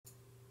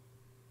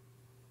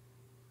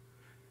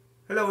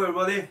Hello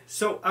everybody,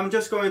 so I'm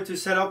just going to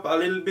set up a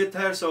little bit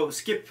here, so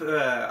skip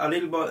a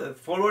little bit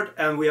forward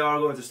and we are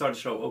going to start the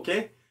show,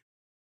 okay?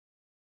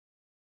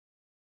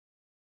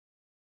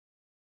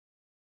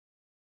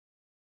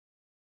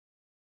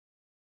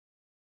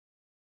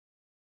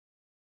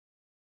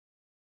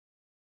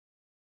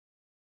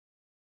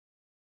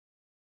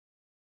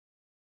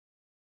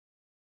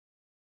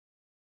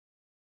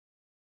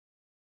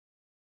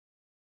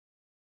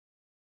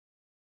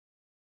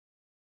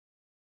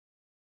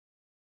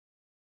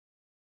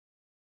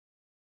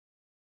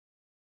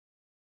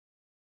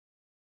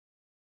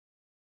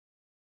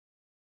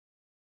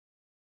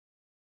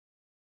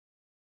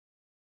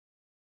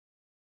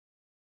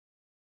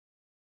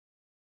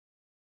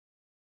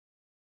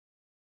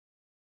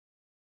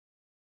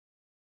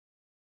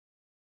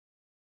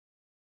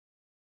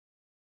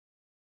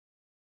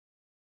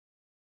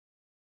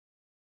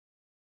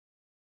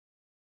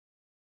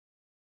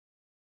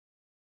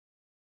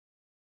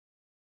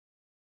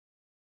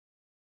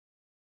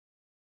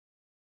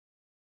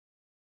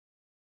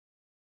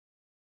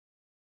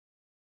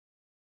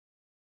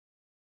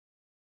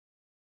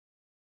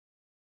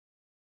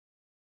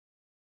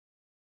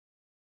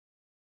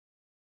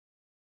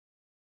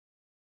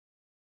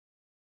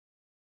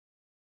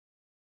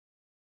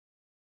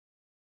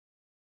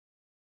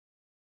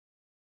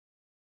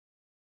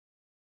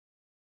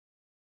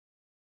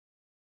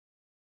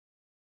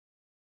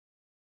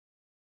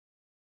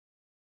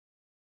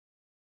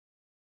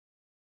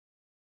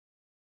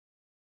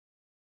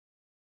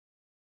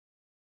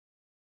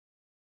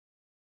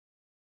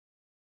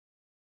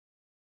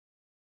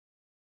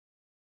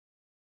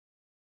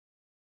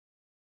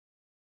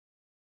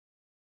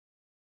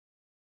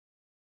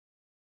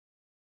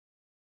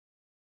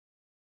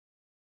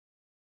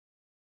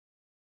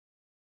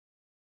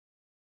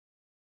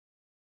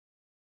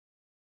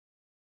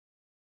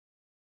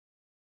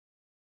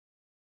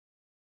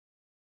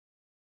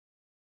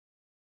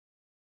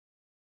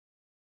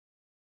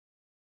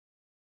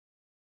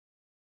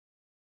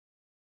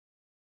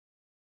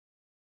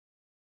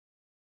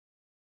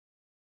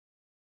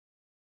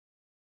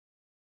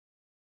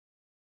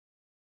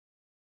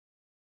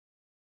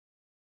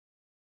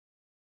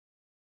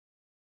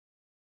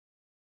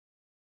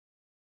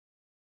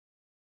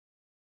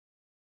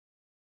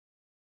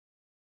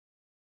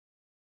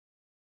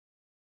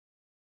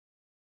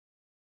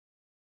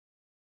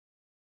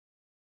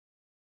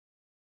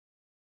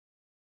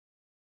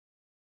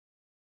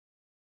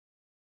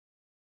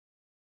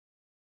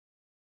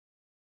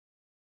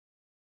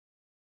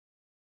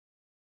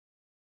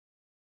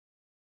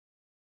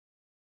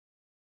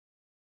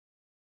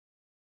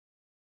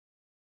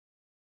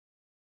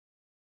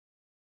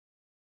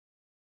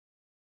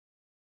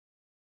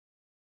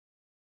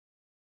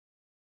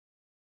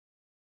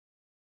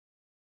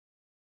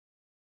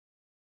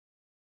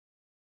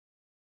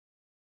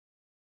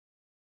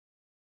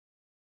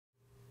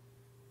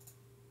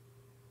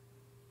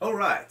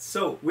 Alright,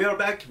 so we are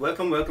back.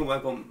 Welcome to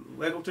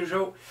the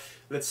show.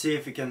 Let's see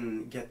if we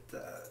can get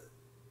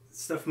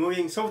stuff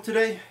moving. So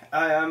today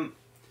I am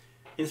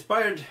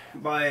inspired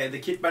by the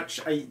kit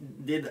batch I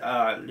did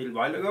a little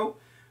while ago,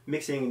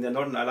 mixing the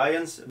Northern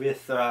Alliance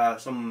with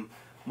some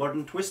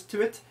modern twist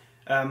to it.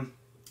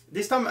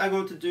 This time I'm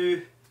going to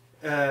do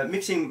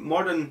mixing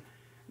modern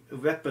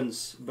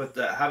weapons but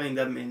having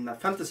them in a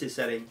fantasy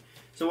setting.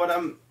 So what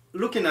I'm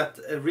looking at,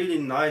 a really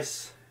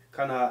nice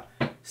kind of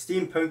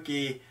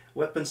steampunky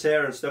weapons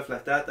here and stuff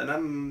like that, and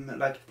I'm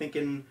like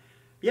thinking,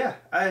 yeah,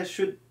 I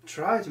should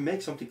try to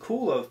make something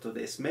cool out of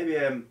this. Maybe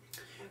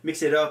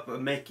mix it up,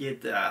 make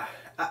it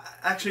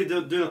actually do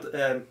not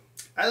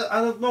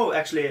I don't know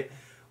actually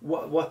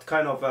what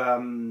kind of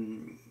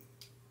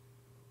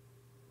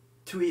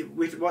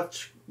with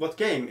what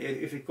game,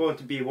 if it's going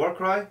to be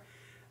Warcry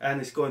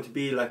and it's going to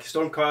be like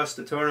Stormcast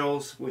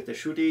Eternals with the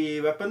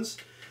shooty weapons.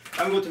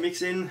 I'm going to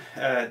mix in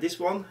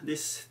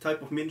this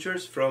type of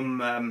miniatures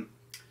from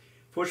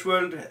Forge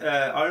World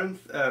Iron,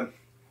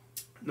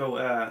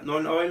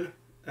 non-oil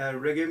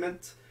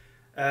regiment,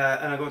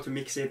 and I'm going to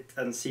mix it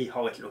and see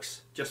how it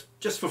looks,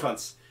 just for fun.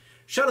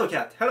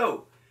 Shadowcat,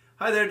 hello!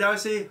 Hi there,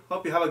 Darcy.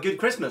 Hope you have a good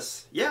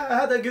Christmas. Yeah, I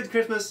had a good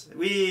Christmas.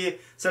 We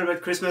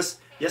celebrated Christmas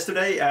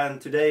yesterday, and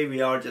today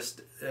we are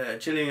just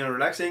chilling and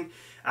relaxing.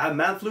 I have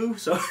man flu,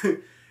 so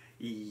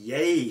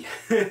yay!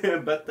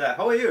 But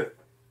how are you?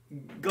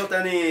 Got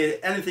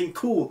anything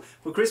cool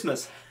for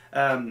Christmas?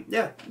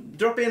 Yeah,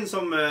 drop in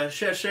some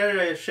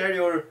share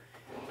your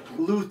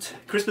loot,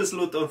 Christmas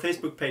loot on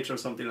Facebook page or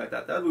something like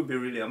that. That would be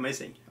really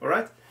amazing. All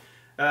right,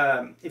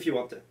 if you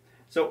want to.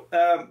 So,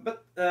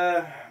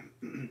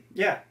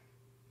 yeah.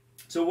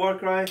 So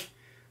Warcry.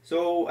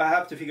 So I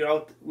have to figure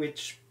out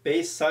which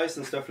base size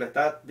and stuff like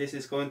that this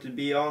is going to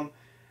be on.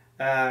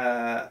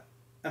 And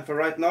for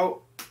right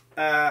now,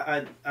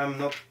 I'm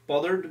not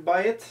bothered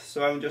by it.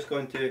 So I'm just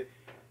going to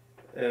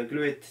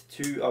glue it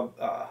to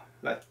a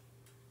like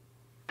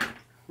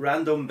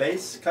random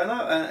base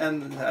kinda,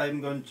 and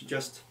I'm going to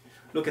just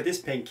look at this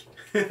pink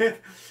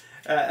and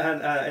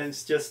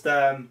it's just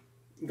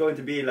going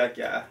to be like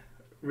a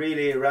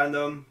really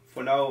random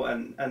for now,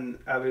 and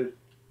I will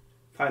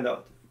find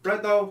out.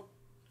 Right now,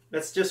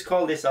 let's just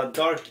call this a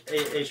Dark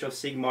Age of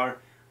Sigmar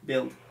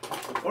build.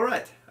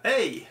 Alright,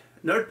 hey,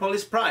 Nerd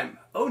Police Prime.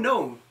 Oh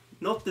no,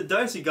 not the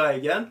Dicey guy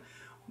again.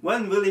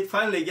 When will it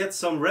finally get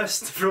some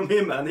rest from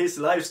him and his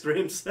live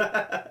streams?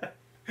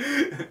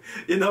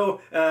 You know,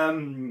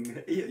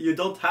 you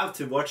don't have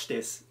to watch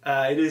this.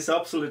 It is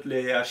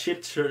absolutely a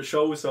shit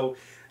show, so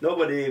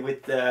nobody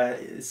with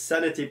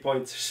sanity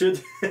points should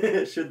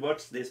should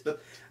watch this.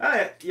 But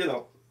you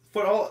know,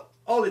 for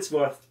all it's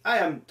worth, I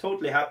am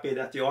totally happy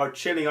that you are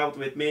chilling out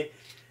with me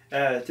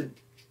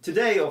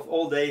today of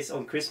all days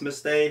on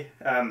Christmas Day.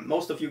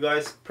 Most of you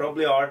guys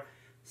probably are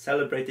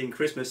celebrating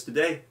Christmas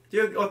today. Do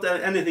you got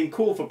anything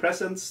cool for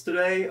presents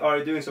today? Are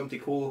you doing something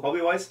cool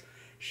hobby-wise?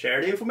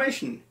 Share the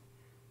information.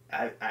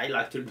 I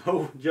like to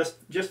know,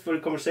 just for the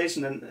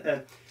conversation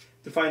and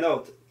to find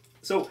out.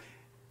 So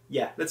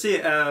yeah, let's see.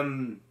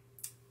 Nerd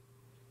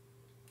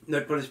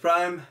Police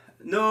Prime.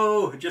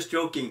 No, just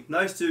joking.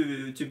 Nice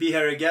to be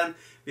here again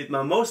with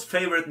my most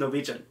favorite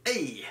Norwegian.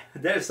 Hey,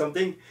 there's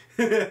something.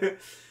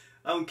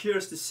 I'm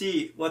curious to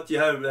see what you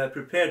have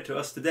prepared to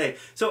us today.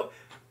 So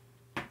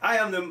I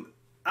am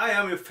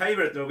your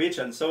favorite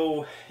Norwegian.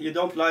 So you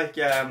don't like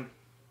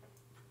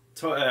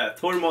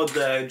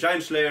Tormod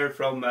Giant Slayer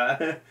from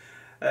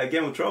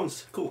Game of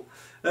Thrones? Cool.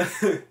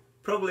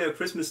 Probably a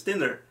Christmas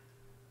dinner.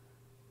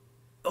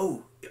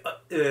 Oh,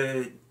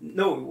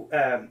 no.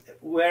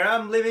 Where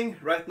I'm living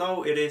right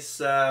now, it is.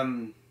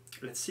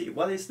 Let's see.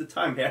 What is the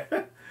time here?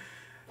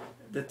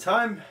 The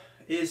time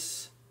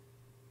is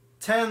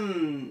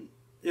 10.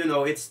 You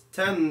know, it's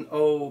 10.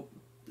 Oh,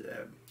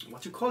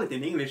 what you call it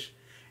in English?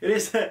 It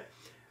is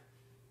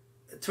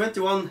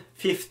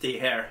 21:50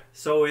 here.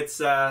 So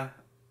it's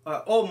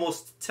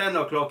almost 10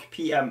 o'clock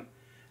p.m.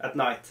 at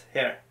night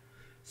here.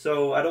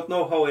 So I don't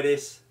know how it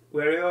is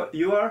where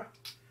you are.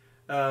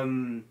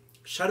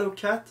 Shadow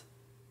Cat,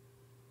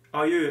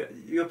 are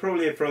you're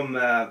probably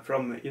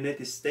from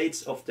United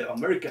States of the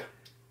America.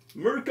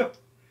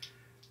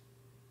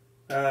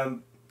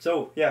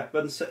 So yeah,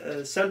 but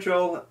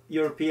Central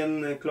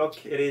European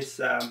clock, it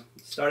is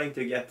starting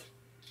to get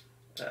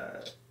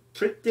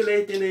pretty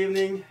late in the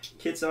evening.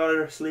 Kids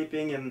are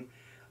sleeping and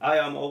I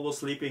am almost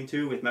sleeping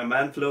too with my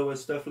man flu and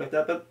stuff like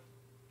that. But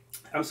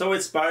I'm so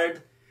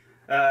inspired.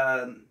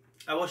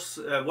 I was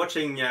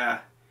watching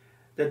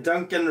the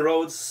Duncan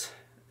Rhodes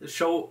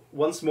show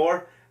once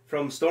more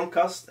from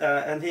Stormcast,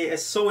 and he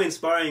is so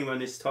inspiring when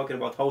he's talking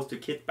about how to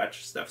kit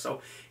batch stuff.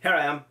 So here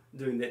I am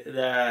doing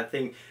the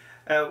thing.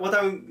 What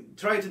I'm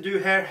trying to do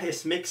here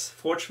is mix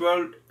Forge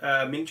World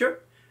miniature,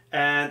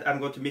 and I'm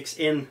going to mix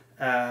in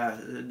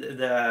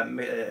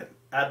the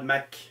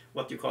AdMac,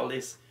 what you call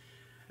this,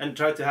 and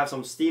try to have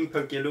some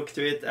steampunky look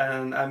to it.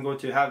 And I'm going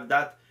to have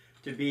that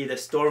to be the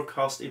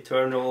Stormcast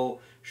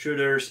Eternal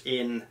shooters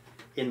in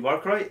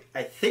Warcry.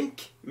 I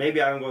think maybe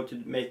I'm going to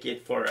make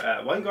it for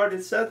Vanguard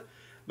instead,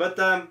 but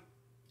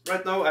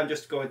right now I'm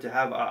just going to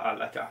have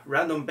like a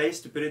random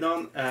base to put it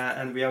on,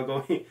 and we are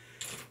going.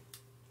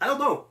 I don't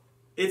know.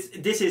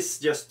 This is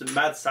just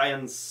mad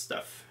science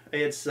stuff.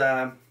 It's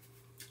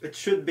it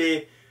should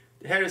be.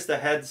 Here is the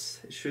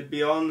heads. It should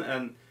be on,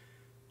 and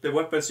the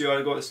weapons you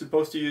are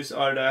supposed to use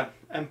are the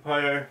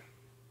Empire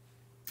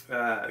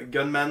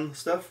gunman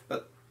stuff.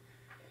 But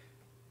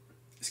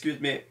excuse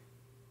me.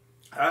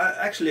 I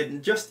actually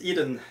just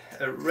eaten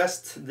a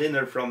rest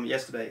dinner from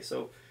yesterday,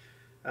 so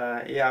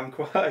yeah, I'm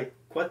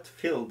quite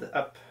filled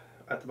up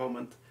at the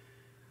moment.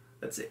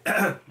 Let's see.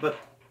 But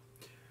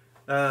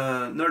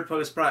Nerd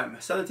Police Prime,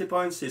 70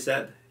 points, he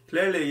said.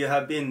 Clearly you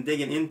have been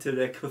digging into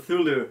the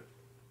Cthulhu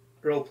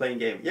role-playing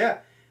game. Yeah,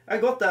 I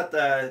got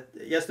that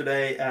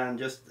yesterday and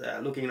just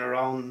looking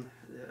around,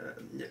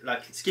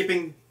 like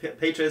skipping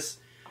pages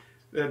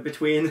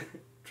between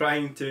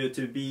trying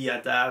to be a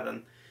dad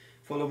and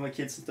follow my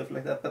kids and stuff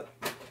like that. But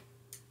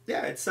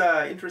yeah, it's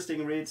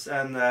interesting reads,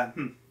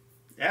 and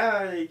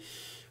yeah,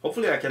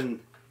 hopefully I can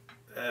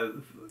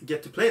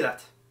get to play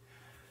that.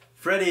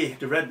 Freddy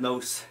the Red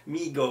Nose,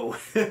 me go.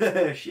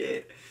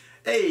 Shit.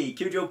 Hey,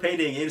 Cujo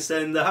Painting is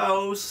in the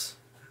house.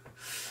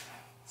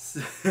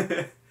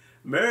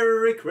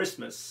 Merry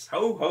Christmas,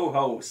 ho ho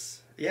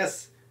hoes.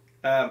 Yes,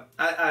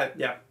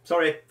 yeah,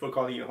 sorry for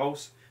calling you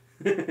hoes.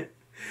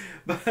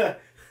 But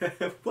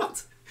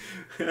what?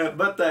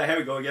 But here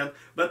we go again.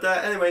 But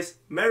anyways,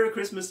 Merry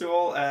Christmas to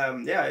all.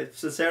 Yeah,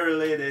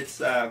 sincerely,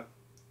 it's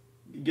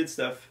good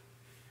stuff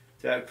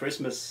to have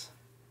Christmas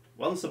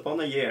once upon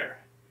a year.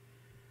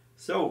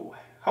 So,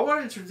 how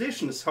are the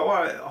traditions? How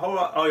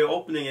are you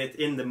opening it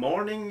in the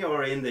morning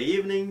or in the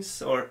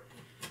evenings, or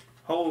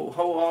how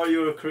are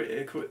your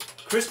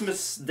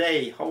Christmas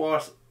day?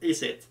 How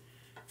is it?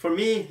 For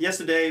me,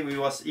 yesterday we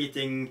was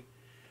eating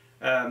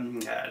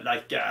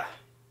like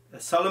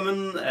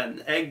salmon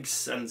and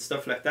eggs and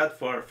stuff like that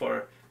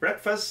for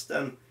breakfast,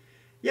 and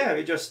yeah,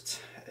 we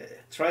just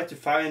try to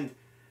find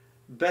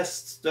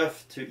best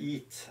stuff to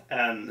eat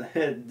and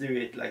do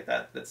it like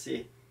that. Let's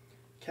see.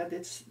 Can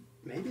this,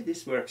 maybe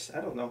this works, I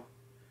don't know.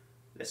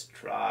 Let's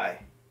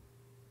try.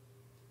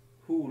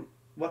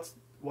 What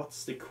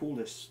what's the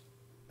coolest.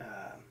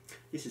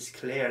 This is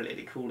clearly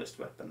the coolest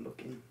weapon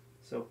looking.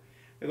 So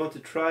we're going to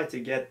try to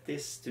get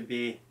this to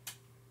be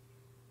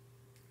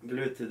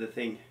glued to the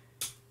thing.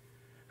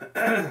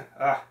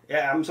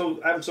 Yeah, I'm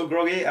so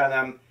groggy,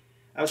 and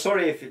I'm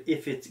sorry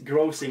if it's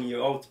grossing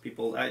you out,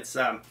 people.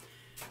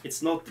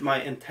 It's not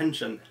my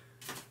intention.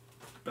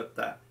 But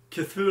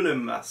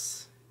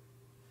Cthulhumas.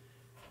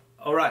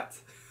 All right.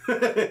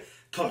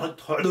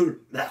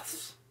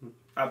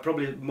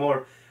 Probably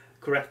more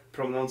correct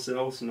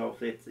pronunciation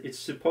of it. It's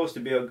supposed to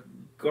be a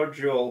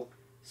gradual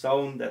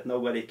sound that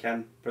nobody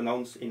can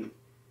pronounce in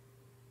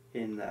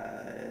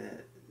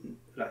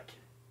like.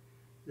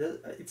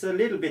 It's a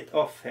little bit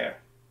off here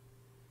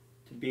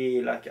to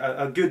be like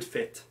a good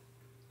fit.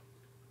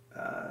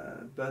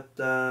 But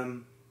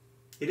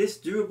it is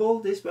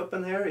doable, this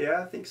weapon here.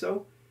 Yeah, I think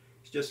so.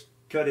 Just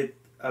cut it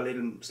a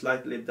little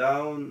slightly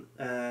down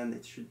and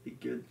it should be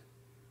good.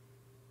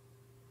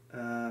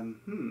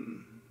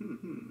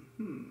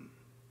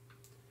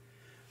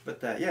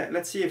 But yeah,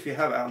 let's see if we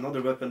have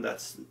another weapon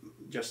that's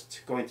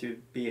just going to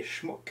be a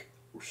schmuck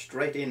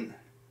straight in.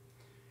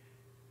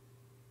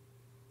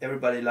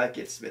 Everybody like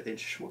it with it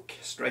schmuck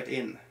straight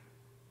in.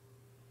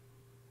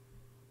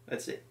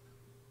 Let's see.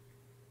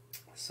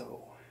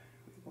 So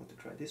we want to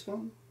try this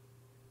one.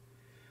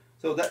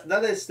 So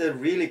that is the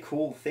really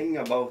cool thing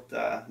about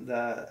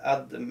the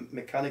Ad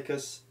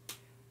Mechanicus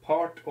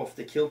part of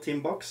the Kill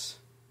Team box.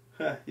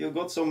 You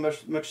got so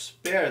much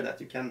spare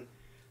that you can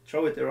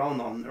throw it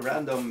around on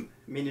random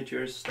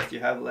miniatures that you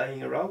have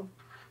laying around.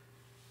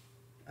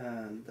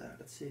 And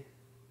let's see.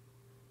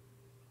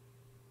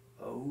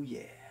 Oh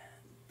yeah,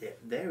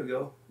 there we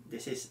go.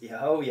 This is,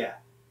 oh yeah,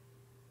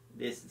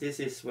 this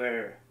is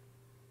where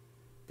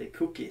the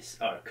cookies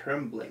are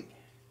crumbling.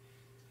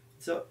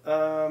 So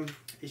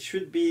it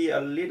should be a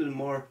little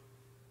more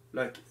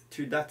like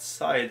to that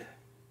side,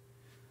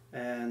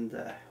 and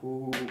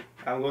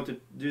I'm going to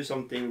do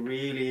something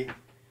really.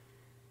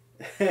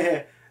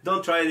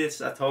 Don't try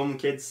this at home,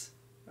 kids.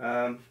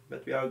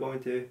 But we are going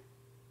to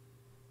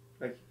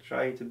like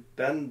trying to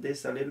bend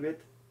this a little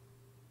bit,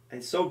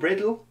 and it's so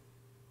brittle.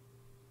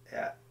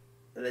 Yeah,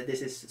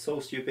 this is so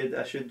stupid.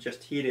 I should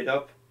just heat it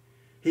up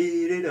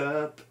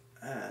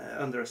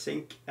under a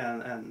sink,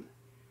 and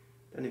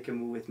then you can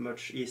move it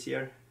much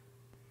easier.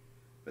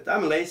 But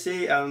I'm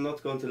lazy. I'm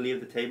not going to leave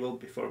the table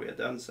before we are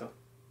done, so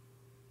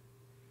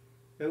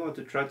we're going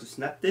to try to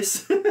snap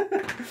this.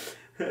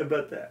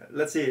 But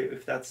let's see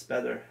if that's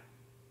better.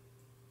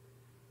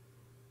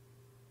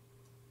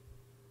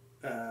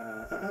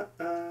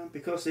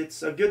 Because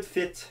it's a good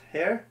fit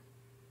here,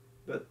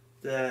 but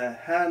the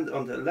hand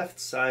on the left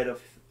side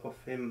of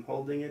him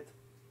holding it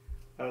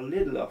are a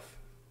little off.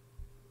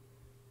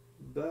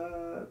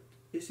 But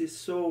this is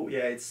so,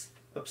 yeah, it's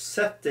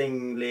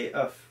upsettingly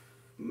off.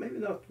 Maybe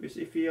not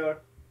if we are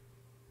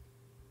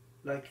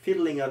like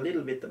fiddling a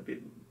little bit,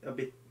 a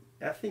bit.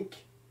 I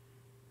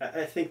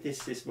think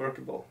this is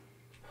workable.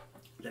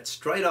 Let's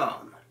try it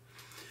on.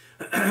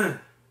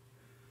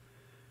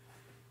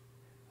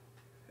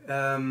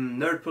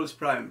 Nerdpulse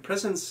Prime.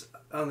 Presents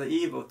on the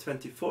eve of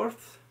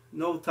 24th.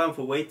 No time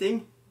for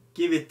waiting.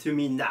 Give it to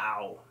me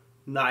now.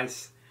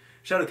 Nice.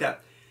 Shadowcat.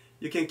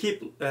 You can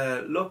keep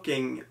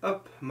locking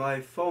up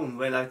my phone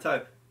when I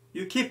type.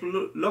 You keep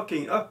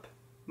locking up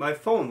my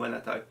phone when I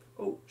type.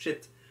 Oh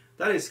shit.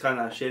 That is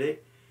kinda shitty.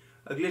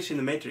 A glitch in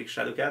the Matrix,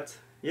 Shadowcat.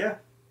 Yeah.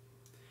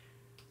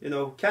 You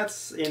know,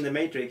 cats in the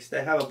Matrix,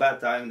 they have a bad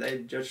time. They're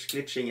just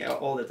glitching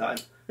all the time.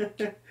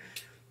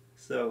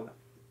 So,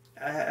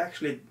 I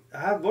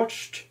have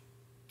watched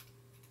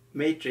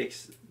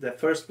Matrix, the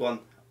first one,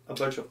 a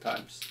bunch of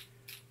times.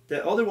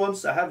 The other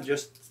ones I have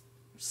just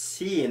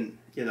seen,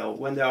 you know,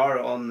 when they are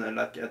on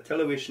like a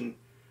television,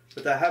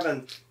 but I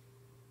haven't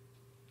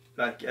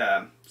like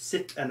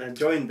sit and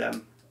enjoyed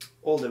them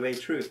all the way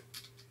through.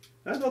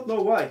 I don't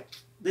know why.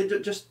 They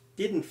just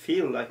didn't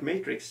feel like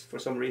Matrix for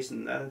some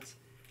reason, and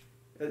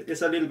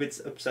it's a little bit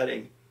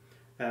upsetting.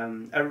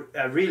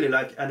 I really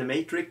like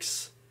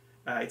Animatrix.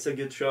 It's a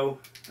good show.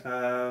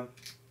 I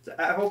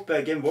hope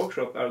Game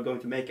Workshop are going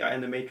to make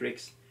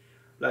Animatrix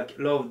like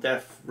Love,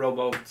 Death,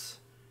 Robots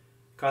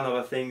kind of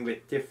a thing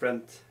with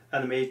different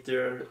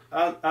animators,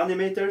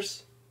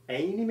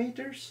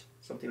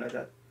 something like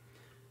that.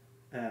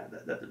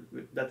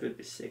 That would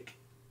be sick.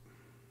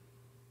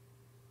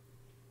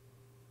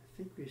 I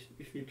think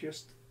if you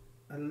just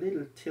a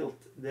little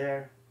tilt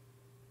there,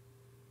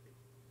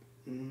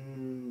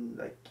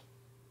 like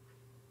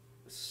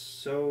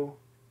so,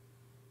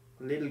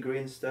 a little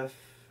green stuff,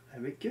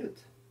 and we're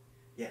good.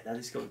 Yeah, that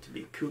is going to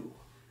be cool.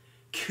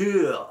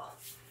 Cool.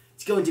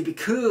 It's going to be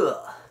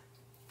cool.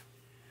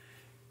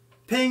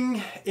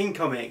 Ping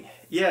incoming.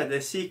 Yeah,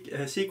 the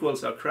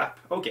sequels are crap.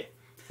 Okay.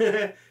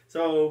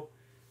 So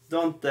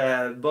don't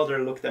bother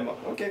look them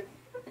up. Okay.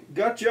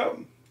 Gotcha.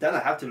 Then I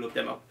have to look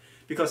them up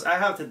because I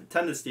have the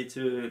tendency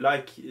to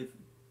like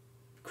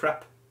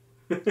crap.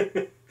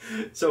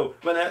 So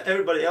when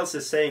everybody else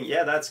is saying,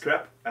 yeah, that's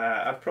crap,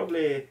 I'm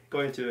probably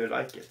going to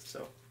like it.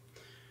 So,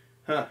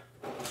 huh,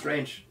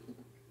 strange.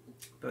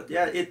 But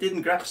yeah, it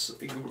didn't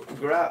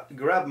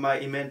grab my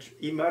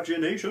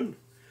imagination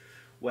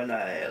when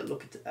I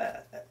looked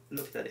at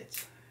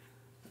it.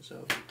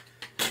 So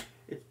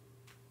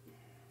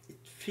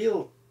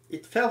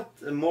it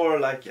felt more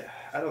like,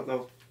 I don't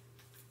know,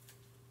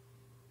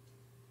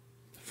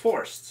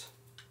 forced.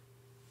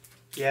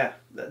 Yeah,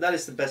 that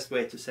is the best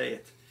way to say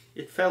it.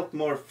 It felt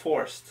more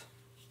forced.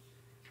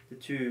 The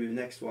two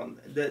next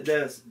one,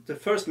 the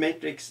first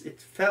Matrix,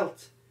 it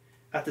felt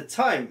at the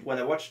time when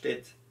I watched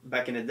it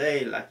back in the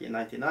day, like in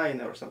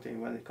 '99 or something,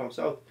 when it comes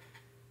out,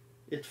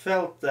 it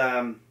felt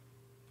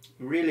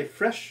really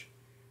fresh,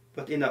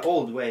 but in an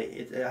old way.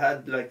 It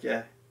had like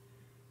a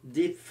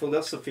deep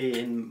philosophy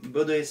in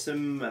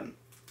Buddhism and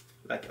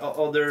like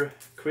other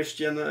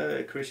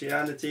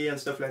Christianity and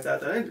stuff like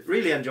that. And I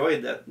really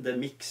enjoyed the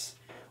mix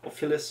of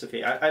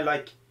philosophy. I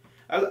like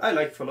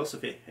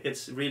philosophy.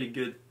 It's really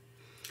good.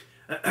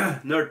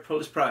 Nerd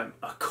Police Prime.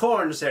 A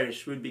Korn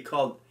series would be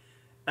called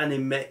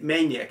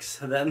Animaniacs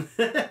then.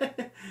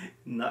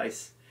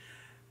 Nice.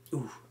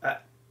 Ooh,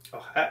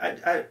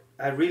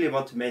 I really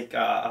want to make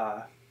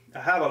I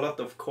have a lot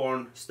of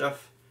Korn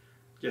stuff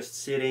just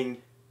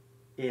sitting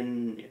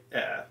in,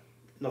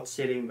 not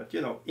sitting, but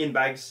you know, in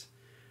bags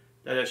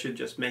that I should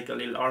just make a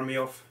little army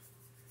of,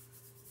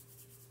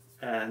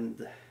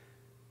 and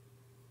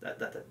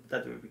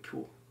that would be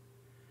cool.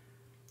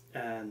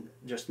 And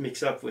just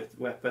mix up with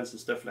weapons and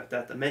stuff like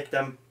that and make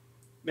them,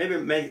 maybe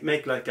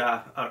make like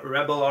a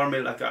rebel army,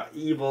 like a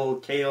evil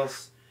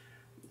chaos,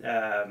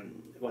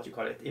 what you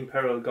call it,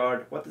 Imperial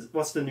Guard,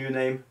 what's the new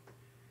name,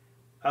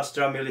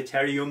 Astra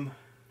Militarium.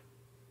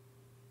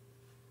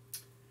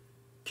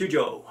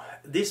 Cujo,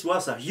 this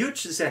was a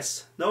huge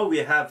success, now we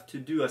have to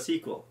do a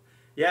sequel.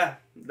 Yeah,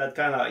 that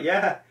kind of,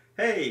 yeah,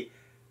 hey,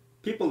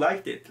 people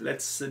liked it,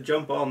 let's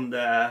jump on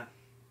the,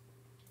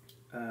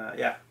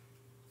 yeah.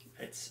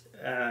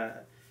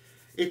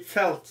 It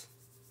felt,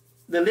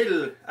 the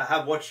little I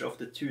have watched of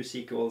the two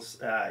sequels,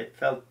 it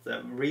felt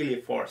really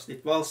forced.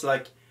 It was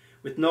like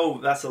with no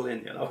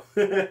Vaseline, you know,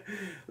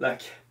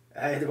 like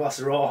it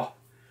was raw.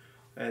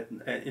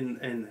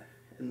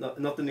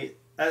 Not any.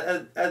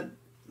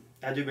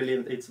 I do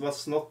believe it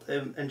was not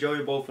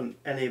enjoyable for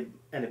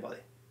anybody.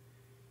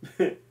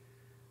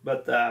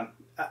 But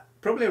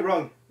probably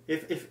wrong.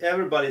 If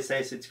everybody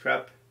says it's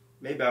crap,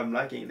 maybe I'm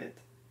liking it.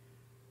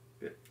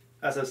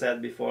 As I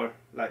said before,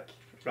 like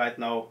right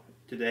now,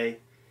 today,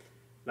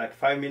 like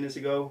 5 minutes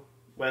ago,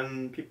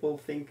 when people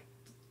think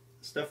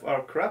stuff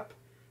are crap,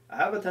 I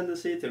have a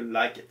tendency to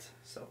like it.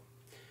 So,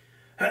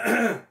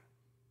 yeah,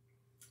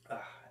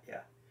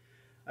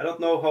 I don't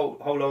know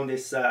how long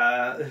this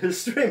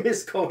stream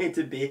is going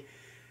to be.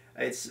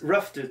 It's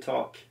rough to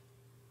talk,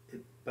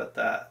 but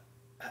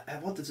I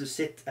wanted to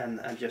sit and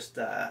just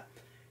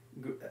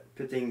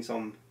putting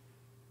some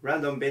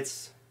random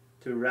bits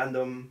to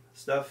random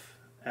stuff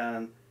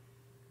and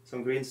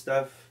some green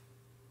stuff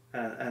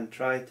and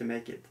try to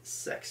make it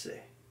sexy.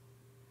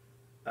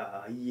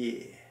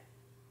 Yeah.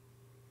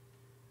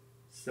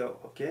 So,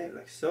 okay,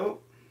 like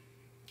so.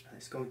 And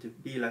it's going to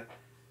be like,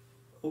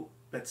 oh,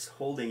 let's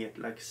holding it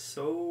like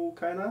so,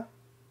 kinda.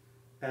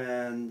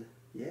 And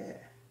yeah.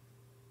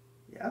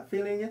 Yeah, I'm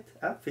feeling it.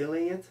 I'm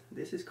feeling it.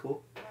 This is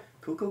cool.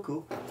 Cool, cool,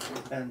 cool.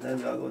 And then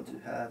we are going to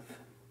have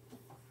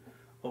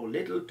our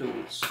little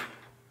tools.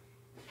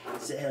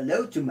 Say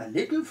hello to my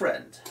little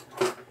friend.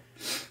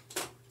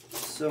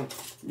 So,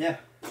 yeah.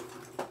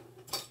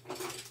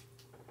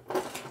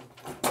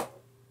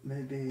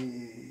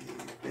 Maybe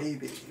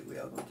we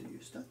are going to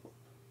use that one.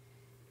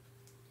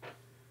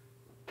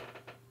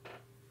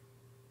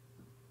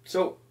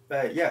 So,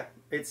 yeah,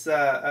 it's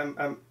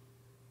I'm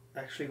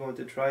actually going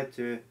to try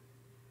to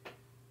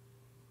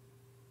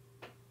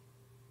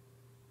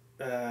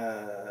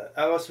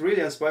I was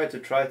really inspired to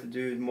try to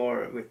do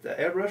more with the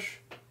airbrush.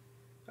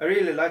 I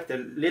really like the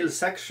little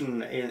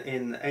section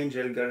in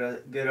Angel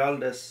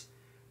Giraldes'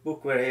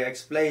 book where he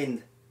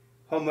explained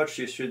how much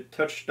you should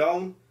touch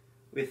down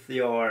with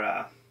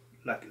your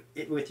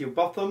with your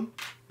button,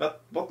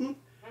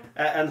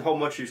 and how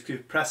much you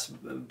should press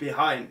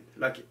behind,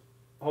 like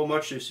how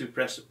much you should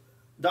press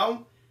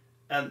down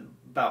and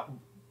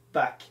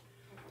back,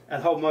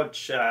 and how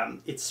much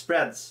it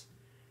spreads,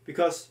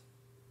 because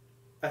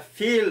I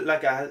feel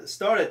like I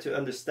started to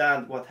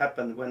understand what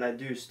happened when I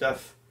do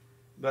stuff,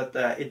 but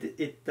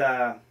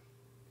I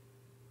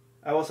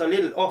was a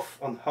little off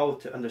on how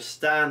to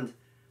understand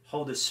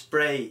how the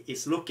spray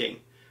is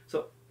looking.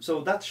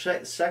 So that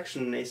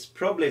section is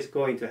probably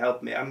going to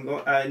help me.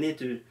 I need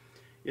to,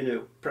 you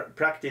know,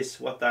 practice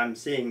what I'm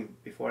seeing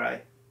before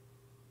I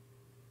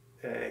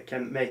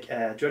can make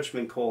a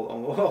judgment call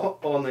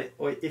on it,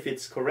 or if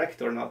it's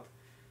correct or not.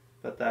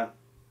 But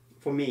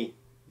for me,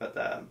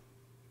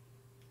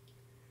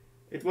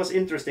 it was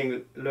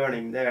interesting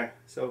learning there.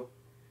 So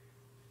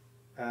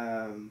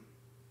I'm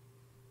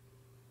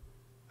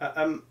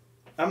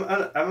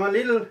a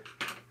little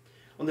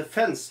on the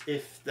fence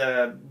if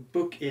the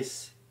book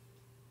is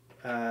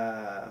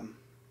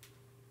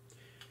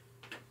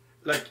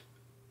like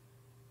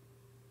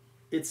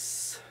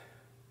it's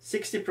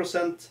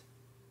 60%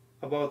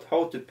 about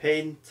how to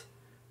paint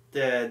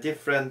the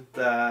different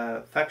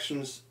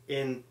factions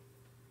in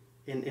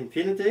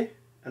Infinity,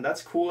 and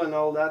that's cool and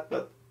all that,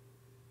 but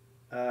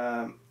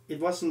it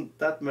wasn't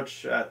that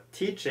much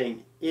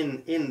teaching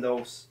in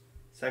those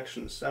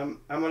sections. I'm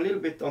a little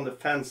bit on the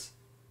fence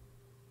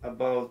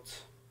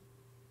about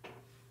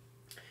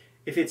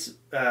if it's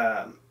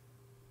I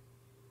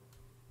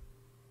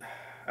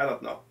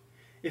don't know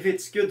if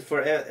it's good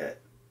for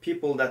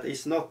people that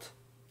is not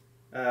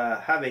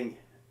having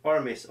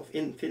armies of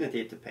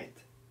Infinity to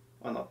paint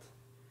or not.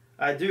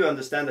 I do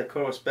understand that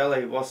Corvus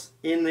Belli was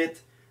in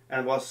it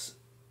and was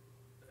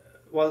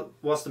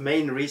the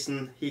main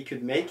reason he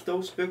could make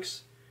those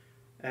books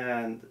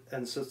and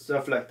so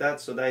stuff like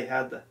that. So they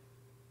had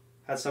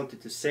something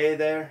to say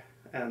there,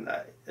 and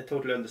I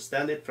totally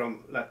understand it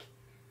from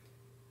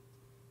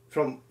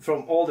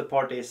all the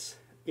parties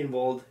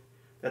involved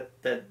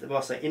that there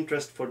was an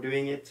interest for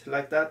doing it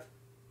like that.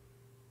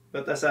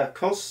 But as a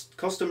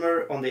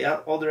customer on the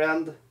other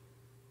end,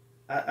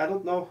 I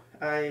don't know.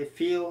 I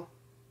feel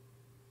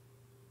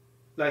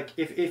like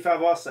if I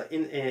was an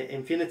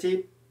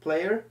Infinity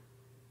player,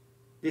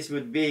 this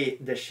would be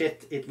the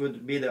shit. It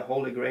would be the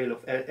holy grail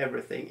of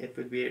everything. It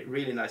would be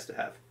really nice to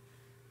have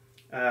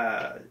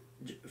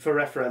for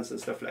reference and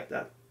stuff like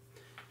that.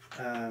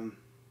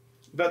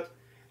 But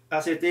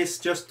as it is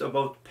just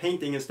about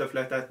painting and stuff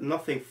like that,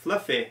 nothing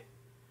fluffy.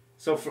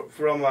 So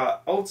from an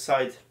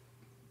outside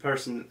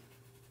person,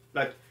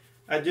 like,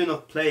 I do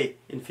not play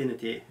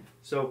Infinity,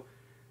 so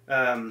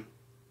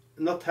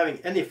not having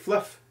any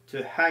fluff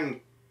to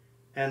hang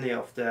any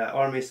of the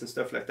armies and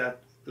stuff like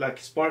that, like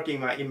sparking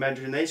my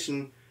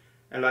imagination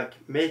and like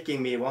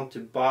making me want to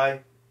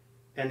buy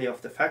any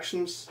of the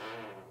factions.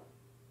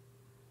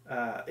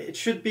 It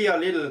should be a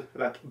little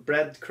like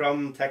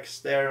breadcrumb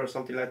text there or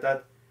something like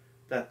that,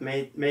 that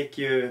may make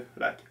you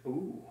like,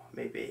 ooh,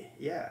 maybe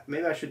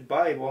I should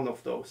buy one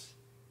of those.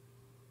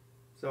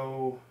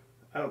 So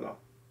I don't know.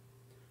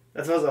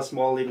 That was a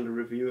small little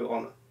review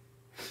on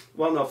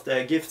one of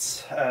the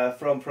gifts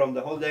from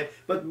the holiday.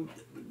 But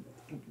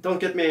don't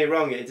get me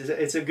wrong,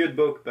 it's a good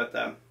book, but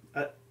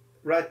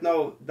right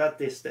now that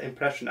is the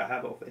impression I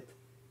have of it.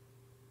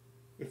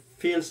 It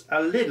feels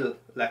a little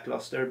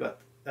lackluster,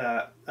 but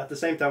at the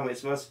same time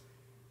it was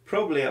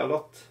probably a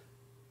lot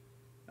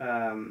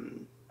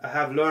I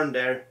have learned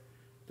there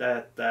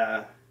that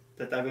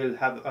I will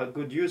have a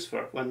good use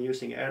for when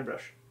using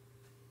airbrush.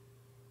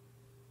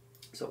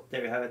 So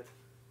there you have it.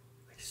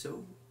 Like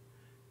so.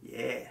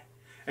 Yeah.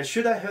 And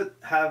should I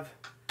have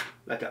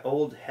like an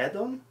old head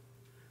on?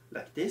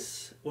 Like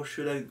this? Or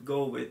should I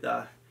go with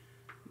a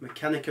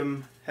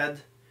Mechanicum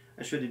head?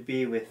 And should it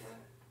be with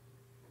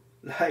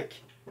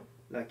like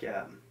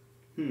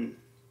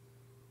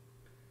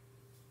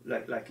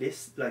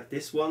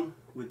this one?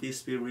 Would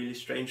this be really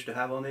strange to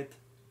have on it?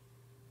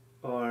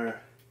 Or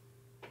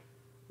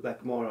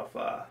like more of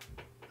a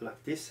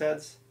like this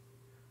heads?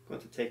 I'm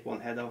going to take one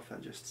head off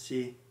and just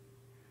see.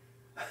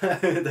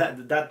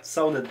 that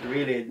sounded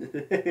really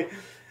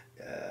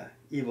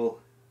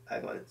evil.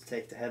 I'm going to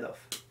take the head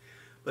off.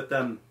 But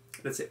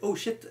let's see. Oh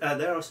shit!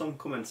 There are some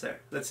comments there.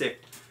 Let's see.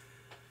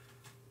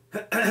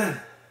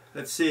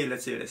 let's see.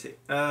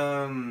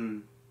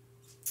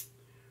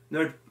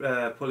 Nerd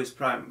Police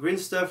Prime. Green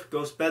stuff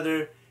goes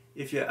better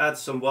if you add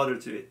some water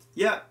to it.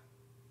 Yeah,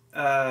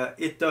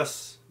 it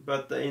does.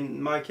 But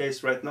in my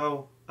case right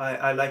now,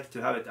 I like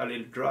to have it a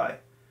little dry.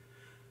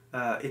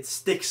 It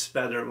sticks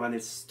better when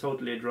it's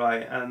totally dry,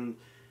 and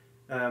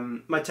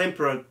my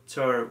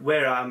temperature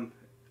where I'm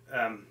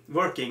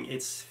working,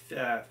 it's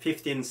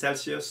 15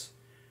 Celsius,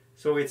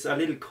 so it's a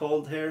little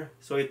cold here,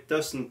 so it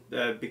doesn't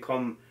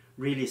become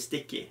really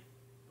sticky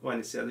when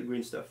it's the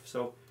green stuff.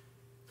 So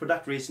for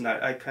that reason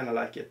I kind of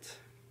like it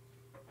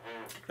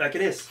like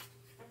it is.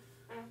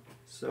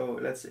 So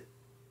let's see.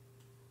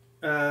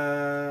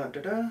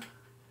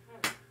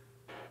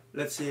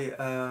 Let's see.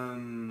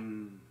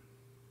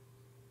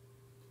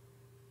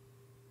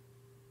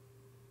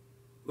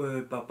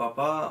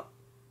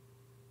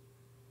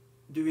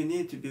 Do we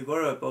need to be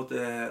worried about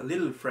the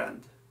little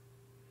friend?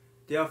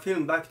 They are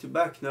filmed back to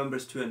back,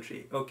 numbers 2 and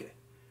 3. Okay.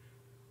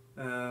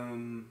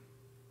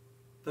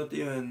 Not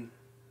even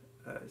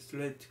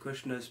straight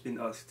question has been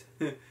asked.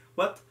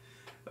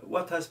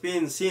 What has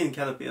been seen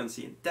cannot be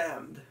unseen.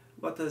 Damned.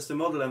 What is the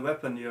model and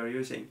weapon you are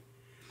using?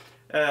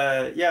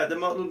 Yeah, the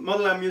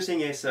model I'm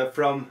using is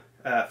from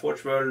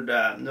Forge World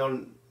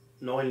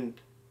Noil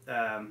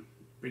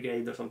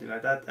Brigade or something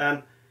like that,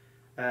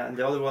 and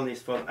the other one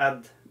is from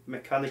Ad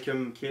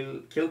Mechanicum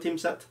Kill Team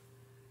set.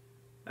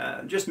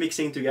 Just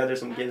mixing together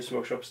some Games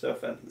Workshop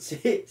stuff and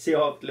see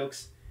how it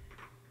looks.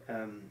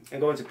 I'm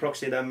going to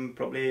proxy them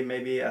probably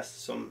maybe as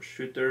some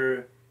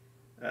shooter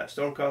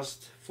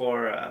Stormcast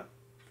for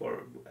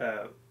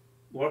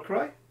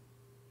Warcry,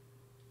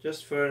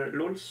 just for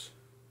lulz.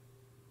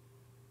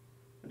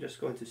 I'm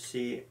just going to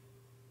see.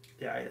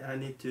 Yeah, I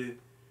need to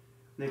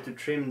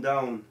trim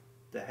down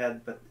the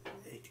head, but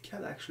it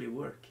can actually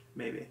work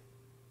maybe.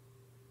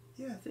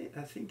 Yeah,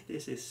 I think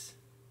this is.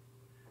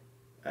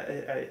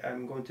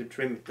 I'm going to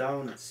trim it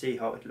down and see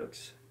how it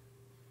looks.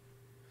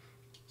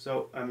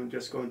 So I'm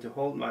just going to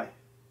hold my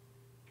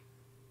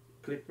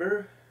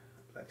clipper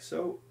like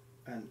so,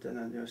 and then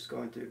I'm just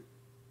going to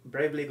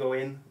bravely go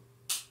in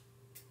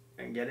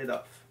and get it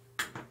off.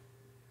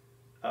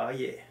 Oh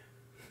yeah.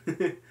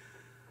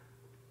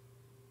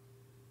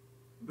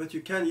 But you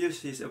can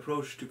use this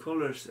approach to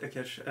colors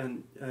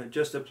and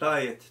just apply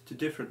it to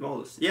different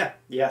models. Yeah,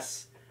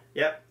 yes,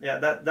 yeah,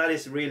 that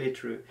is really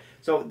true.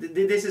 So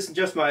this is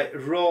just my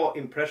raw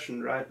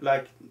impression, right?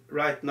 Like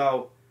right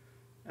now,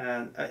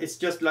 and it's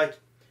just like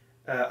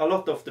a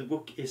lot of the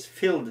book is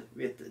filled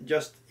with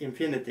just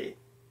infinity,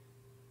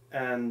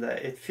 and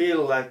it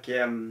feels like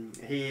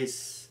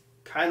he's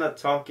kind of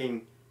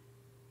talking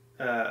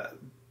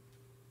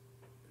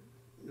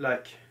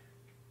like.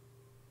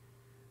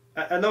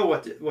 I know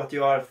what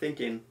you are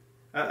thinking.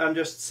 I'm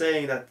just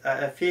saying that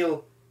I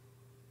feel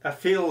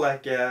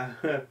like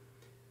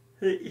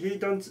he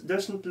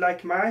doesn't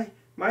like my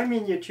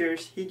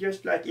miniatures. He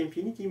just like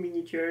infinity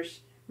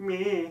miniatures.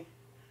 Meh.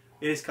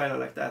 It is kind of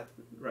like that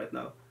right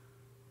now.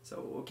 So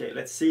okay,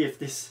 let's see if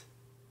this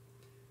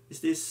is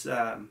this.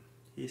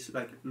 He's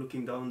like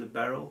looking down the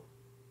barrel.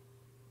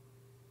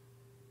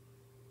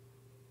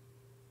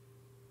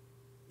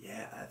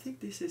 Yeah, I think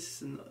this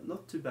is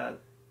not too bad.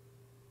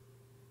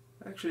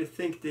 I actually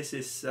think this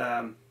is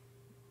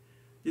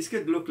this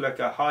could look like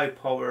a high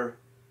power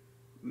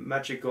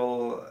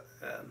magical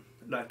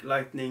like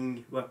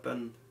lightning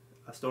weapon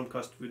a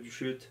Stormcast would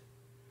shoot.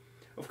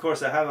 Of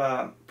course I have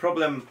a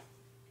problem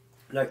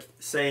like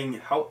saying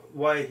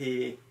why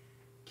he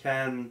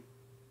can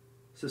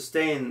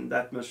sustain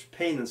that much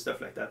pain and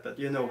stuff like that, but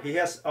you know, he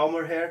has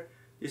armor here,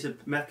 this is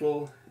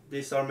metal,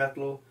 these are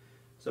metal,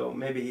 so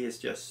maybe he is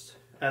just,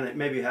 and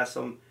maybe he has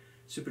some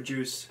super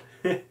juice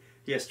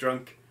he has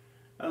drunk.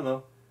 I don't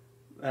know.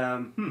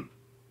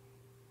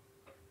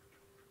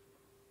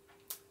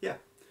 Yeah,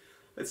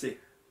 let's see.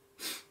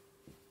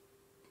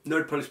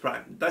 Nerd Polish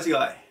Prime. That's the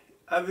guy.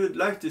 I would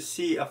like to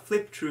see a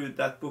flip through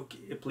that book,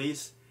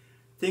 please.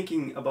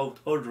 Thinking about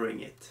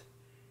ordering it.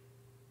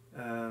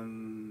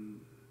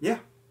 Yeah.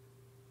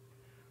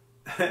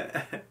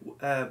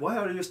 Why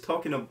are you just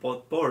talking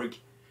about Borg?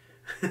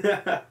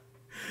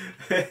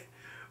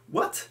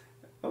 What?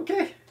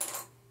 Okay.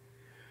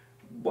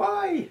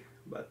 Why?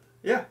 But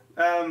yeah.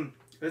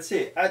 Let's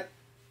see.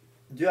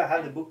 Do I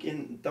have the book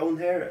down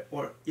here,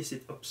 or is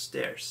it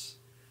upstairs?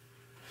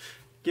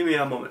 Give me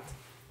a moment.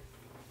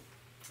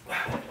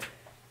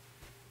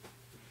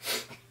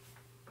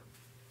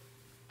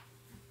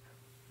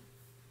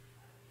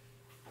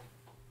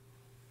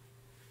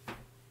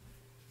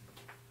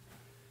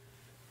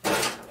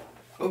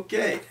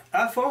 Okay,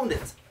 I found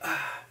it.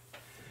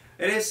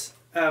 It is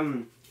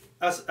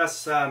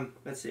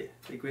let's see,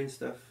 the green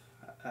stuff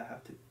I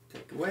have to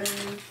take away.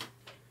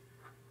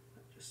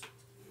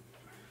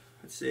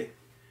 Let's see.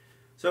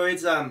 So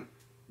it's don't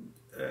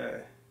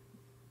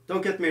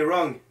get me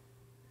wrong,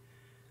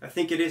 I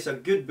think it is a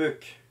good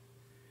book,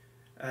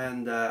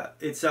 and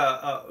it's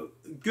a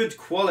good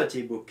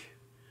quality book,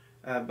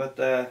 but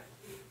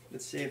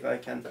let's see if I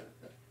can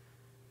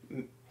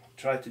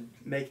try to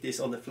make this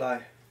on the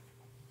fly.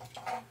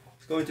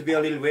 It's going to be a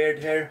little weird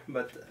here,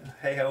 but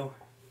hey ho,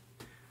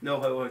 know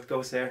how it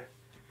goes here.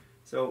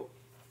 So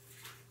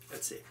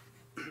let's see.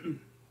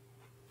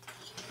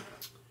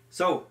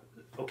 So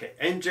okay,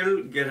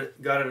 Angel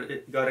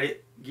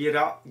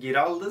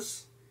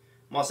Giraldez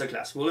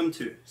Masterclass Volume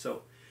 2.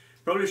 So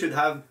probably should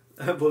have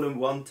Volume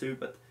 1 too,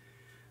 but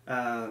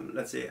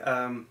let's see.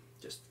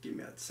 Just give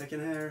me a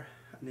second here.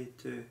 I need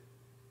to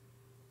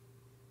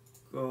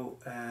go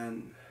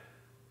and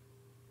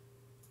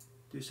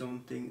do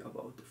something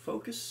about the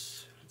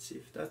focus. Let's see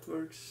if that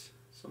works.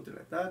 Something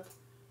like that.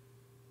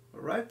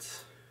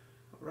 Alright.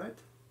 Alright.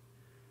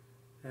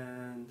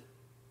 And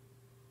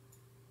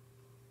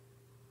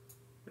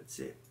let's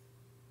see.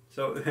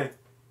 So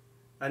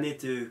I need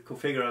to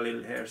configure a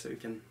little here so you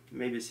can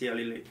maybe see a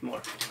little bit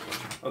more.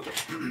 Okay.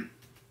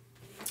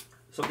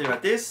 Something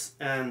like this,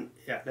 and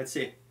yeah, let's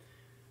see.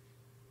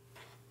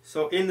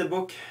 So in the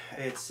book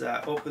it's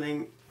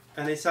opening,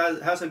 and it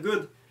has a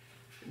good,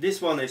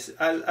 this one is,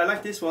 I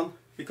like this one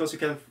because you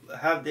can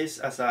have this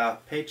as a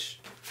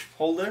page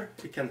holder.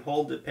 You can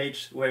hold the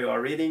page where you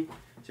are reading,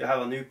 so you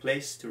have a new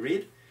place to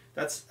read.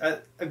 That's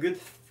a good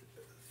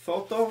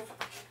thought of.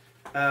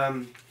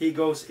 He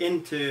goes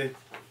into,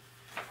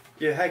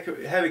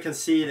 here we can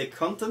see the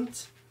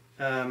content,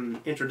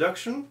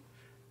 introduction,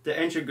 the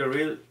Angel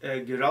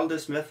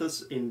Giraldez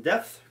methods in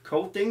depth,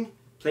 coating,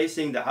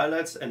 placing the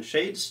highlights and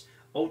shades,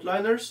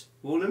 outliners,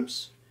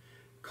 volumes,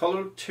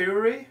 color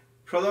theory,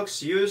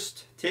 products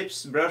used,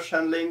 tips, brush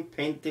handling,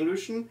 paint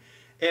dilution,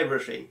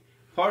 airbrushing,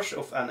 parts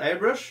of an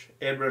airbrush,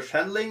 airbrush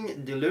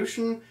handling,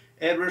 dilution,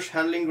 airbrush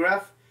handling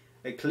graph,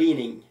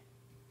 cleaning.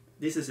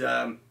 This is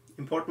an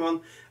important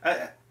one.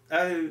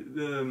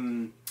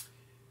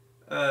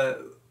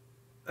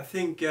 I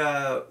think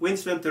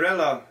Vince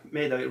Venturella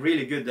made a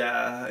really good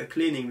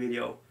cleaning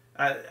video.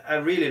 I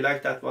really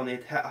like that one.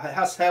 It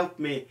has helped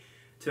me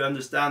to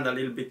understand a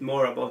little bit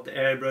more about the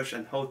airbrush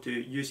and how to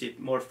use it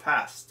more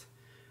fast.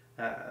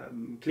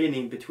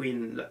 cleaning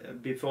between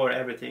before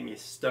everything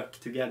is stuck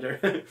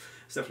together,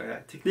 stuff like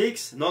that.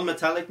 Techniques: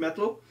 non-metallic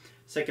metal.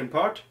 Second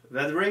part: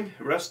 weathering,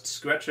 rust,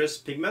 scratches,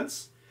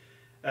 pigments.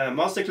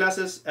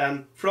 Masterclasses,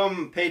 and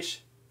from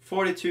page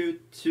 42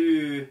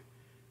 to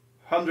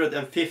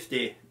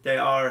 150 they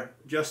are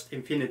just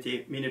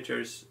infinity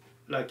miniatures.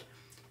 Like,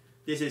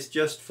 this is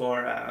just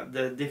for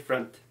the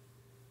different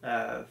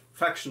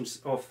factions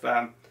of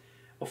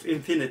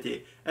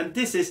infinity, and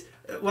this is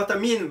what I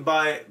mean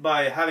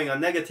by having a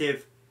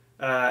negative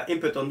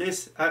input on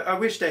this. I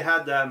wish they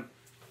had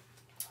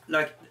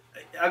like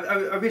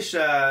I wish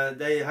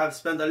they have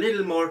spent a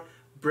little more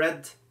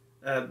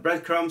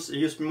breadcrumbs,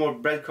 used more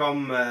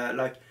breadcrumb,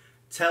 like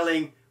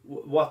telling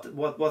what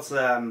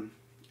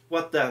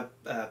the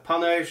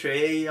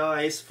Panacea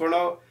is for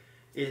now.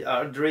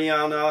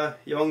 Adriana,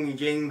 Young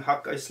Jing,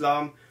 Hakka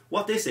Islam.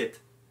 What is it?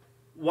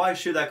 Why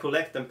should I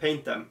collect and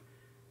paint them?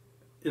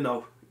 You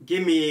know,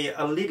 give me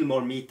a little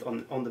more meat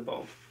on the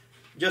bone.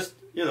 Just,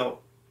 you know,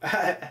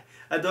 I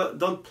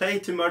don't play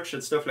too much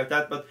and stuff like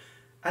that, but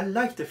I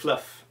like the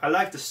fluff. I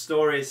like the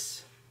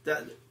stories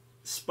that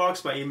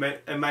sparks my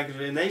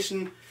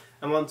imagination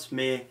and wants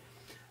me.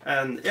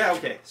 And yeah,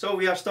 okay. So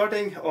we are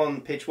starting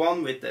on page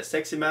 1 with the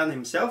sexy man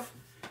himself.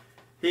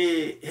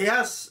 He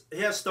has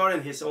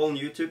started his own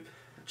YouTube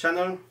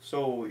channel,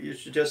 so you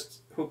should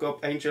just hook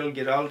up Angel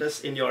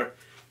Giraldes in your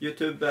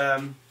YouTube,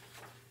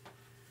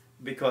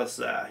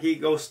 because he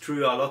goes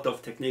through a lot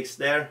of techniques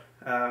there,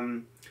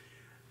 and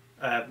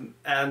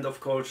of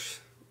course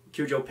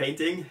Cujo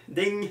painting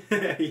ding.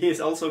 He is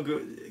also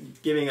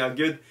giving a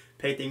good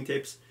painting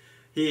tips.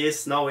 He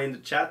is now in the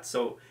chat,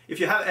 so if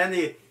you have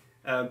any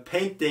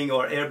painting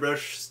or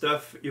airbrush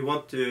stuff you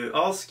want to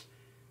ask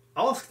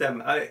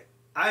them.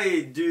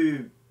 I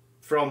do,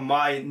 from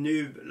my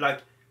noob,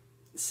 like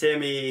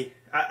semi.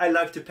 I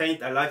like to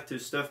paint. I like to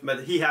stuff,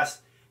 but he has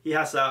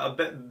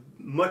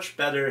much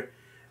better.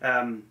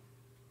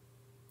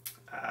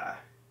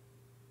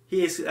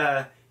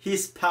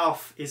 His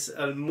path is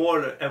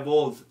more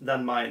evolved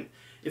than mine.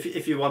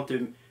 If you want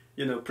to,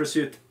 you know,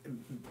 pursue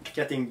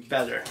getting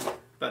better,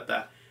 but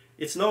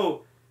it's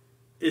no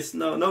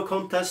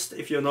contest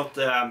if you're not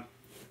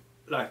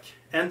like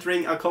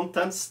entering a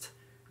contest.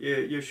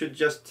 You should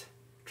just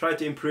try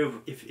to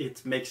improve if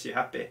it makes you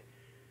happy.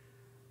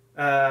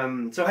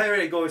 So here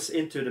he goes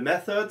into the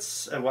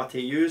methods and what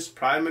he used,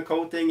 primer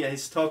coating, and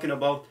he's talking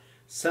about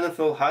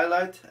zenithal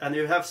highlight, and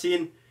you have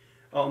seen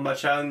on my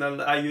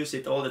channel I use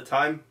it all the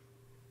time.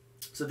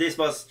 So this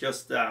was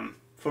just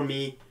for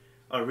me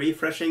a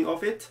refreshing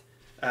of it,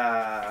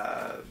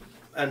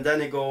 and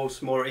then it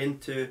goes more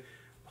into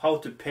how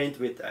to paint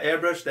with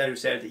airbrush. Then you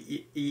said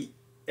the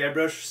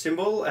airbrush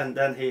symbol, and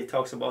then he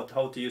talks about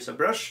how to use a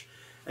brush,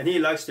 and he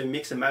likes to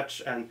mix and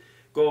match and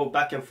go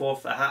back and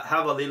forth,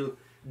 have a little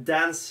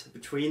dance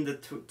between the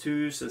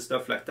twos and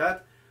stuff like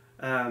that.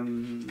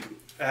 And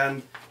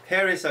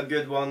here is a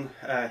good one.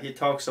 He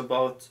talks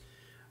about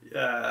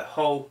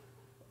how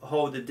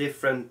the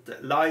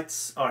different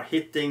lights are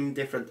hitting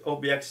different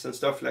objects and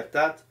stuff like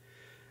that.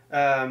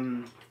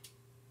 And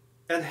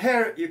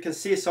here you can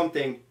see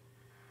something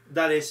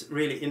that is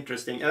really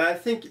interesting, and I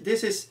think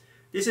this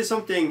is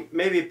something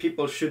maybe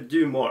people should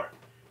do more.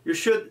 You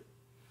should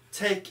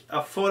take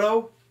a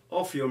photo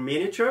of your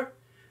miniature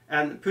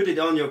and put it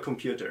on your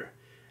computer,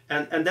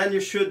 and then you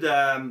should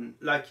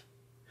like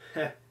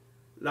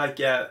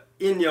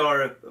in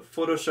your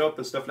Photoshop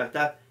and stuff like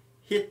that,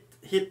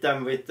 hit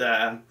them with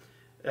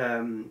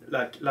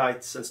like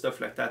lights and stuff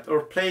like that,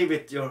 or play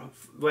with your,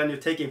 when you're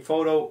taking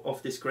photo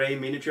of this gray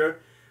miniature,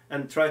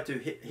 and try to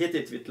hit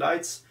it with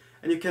lights,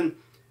 and you can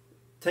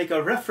take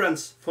a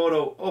reference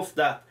photo of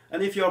that.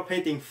 And if you're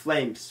painting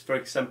flames, for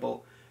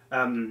example,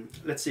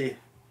 let's see,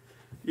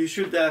 you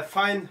should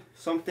find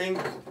something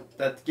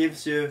that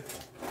gives you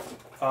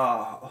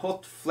a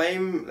hot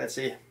flame. Let's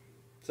see,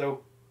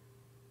 so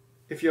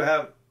if you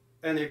have,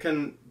 and you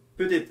can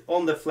put it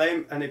on the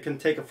flame, and you can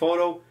take a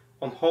photo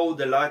on how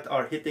the light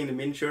are hitting the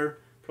miniature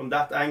from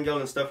that angle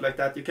and stuff like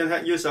that. You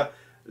can use a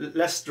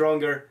less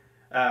stronger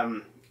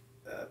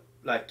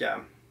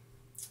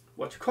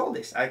what you call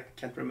this, I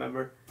can't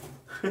remember,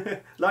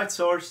 light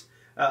source,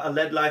 a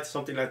LED light,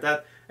 something like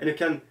that, and you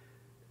can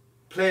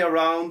play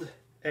around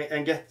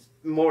and get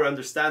more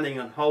understanding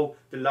on how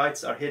the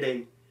lights are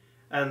hitting.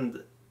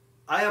 And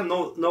I am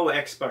no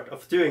expert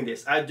of doing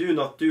this. I do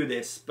not do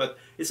this, but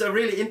it's a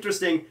really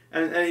interesting,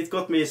 and it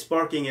got me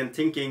sparking and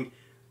thinking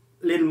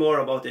a little more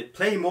about it.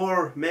 Play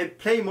more,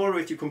 play more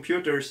with your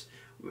computers,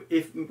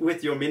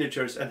 with your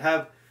miniatures, and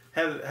have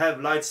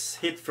lights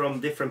hit from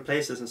different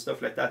places and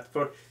stuff like that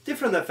for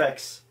different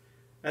effects,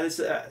 and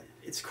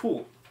it's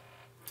cool.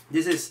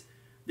 This is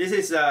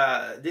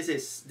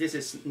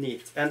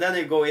neat. And then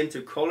you go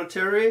into color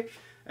theory,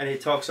 and he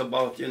talks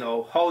about, you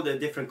know, how the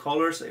different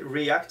colors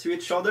react to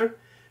each other.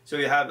 So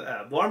you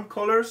have warm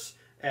colors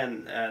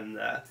and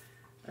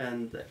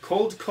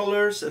cold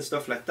colors and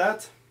stuff like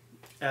that.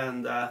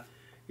 And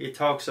he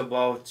talks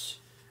about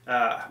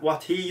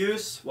what he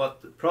uses,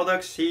 what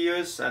products he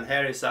uses, and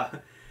here is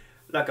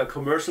like a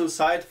commercial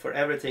site for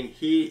everything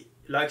he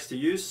likes to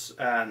use,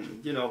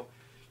 and you know,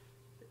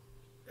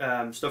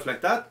 stuff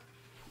like that.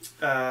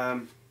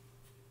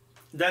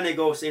 Then he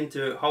goes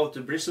into how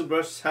to bristle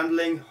brush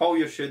handling, how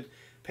you should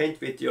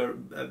paint with your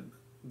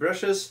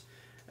brushes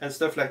and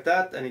stuff like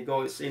that, and he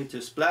goes into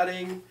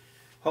splatting,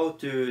 how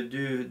to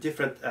do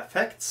different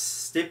effects,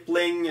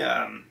 stippling,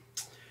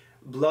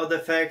 blood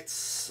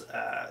effects,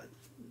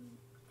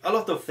 a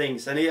lot of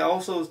things. And he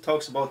also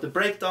talks about the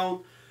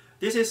breakdown.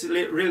 This is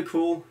really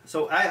cool.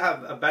 So I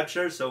have a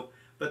badger, so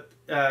but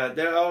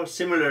there are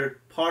similar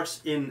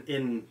parts in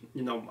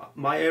you know,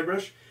 my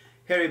airbrush.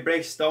 Here he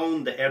breaks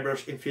down the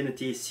Airbrush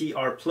Infinity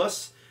CR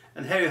Plus,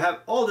 and here you have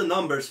all the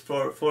numbers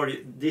for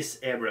this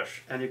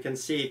airbrush, and you can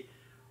see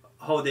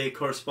how they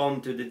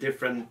correspond to the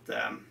different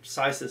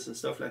sizes and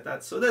stuff like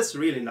that. So that's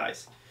really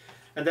nice.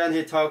 And then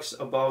he talks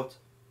about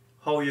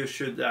how you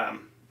should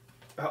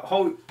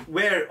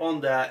where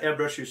on the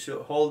airbrush you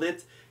should hold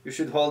it. You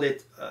should hold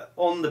it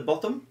on the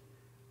bottom,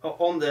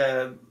 on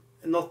the,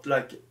 not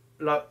like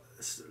a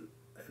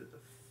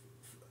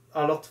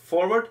lot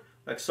forward,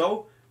 like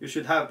so. You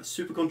should have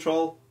super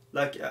control,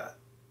 like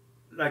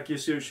you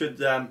should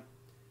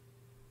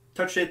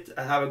touch it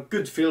and have a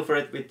good feel for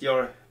it with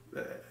your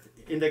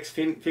index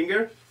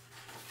finger.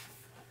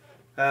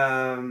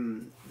 A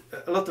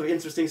lot of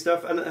interesting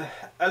stuff, and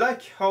I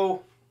like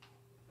how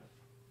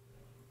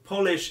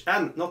polish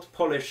and not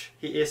polish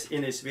he is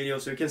in his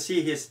videos. So you can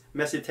see his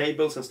messy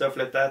tables and stuff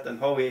like that, and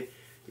how he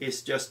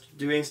is just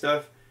doing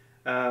stuff.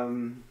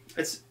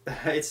 It's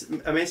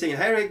amazing.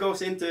 And here he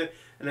goes into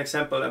an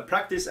example, a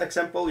practice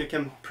example. You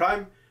can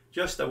prime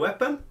just a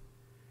weapon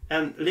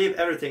and leave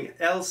everything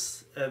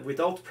else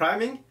without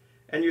priming,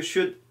 and you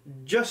should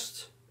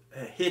just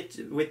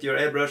hit with your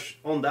airbrush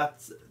on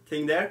that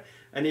thing there,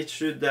 and it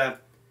should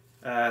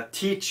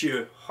teach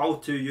you how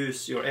to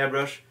use your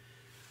airbrush.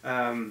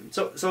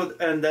 So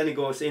and then it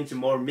goes into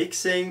more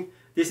mixing.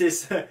 This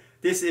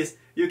is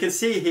you can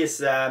see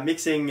his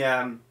mixing.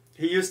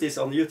 He used this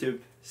on YouTube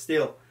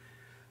still.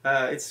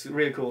 It's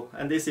really cool.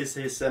 And this is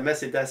his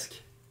messy desk.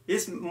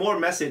 It's more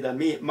messy than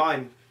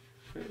mine.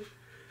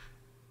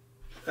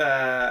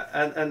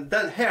 And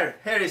then here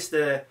is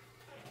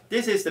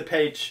this is the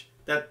page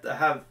that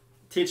have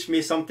teach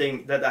me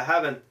something that I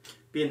haven't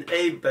been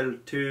able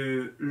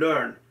to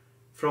learn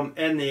from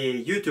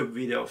any YouTube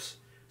videos.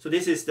 So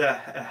this is the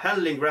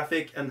handling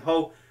graphic and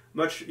how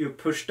much you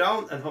push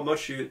down and how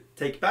much you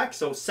take back.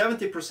 So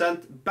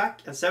 70%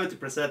 back and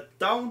 70%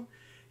 down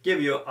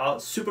give you a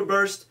super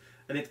burst,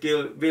 and it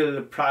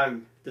will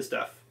prime the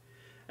stuff.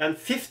 And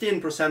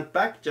 15%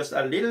 back, just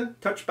a little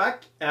touch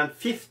back, and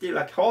 50,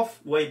 like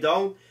halfway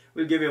down,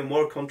 will give you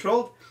more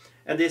control.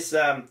 And this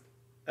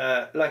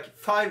like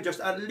 5, just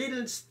a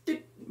little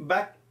step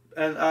back,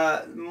 and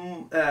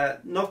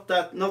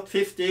not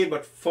 50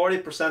 but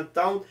 40%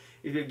 down,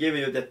 it will give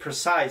you the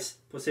precise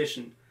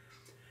position.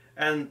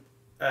 And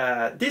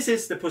this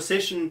is the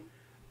position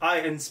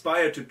I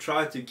inspire to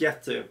try to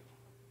get to.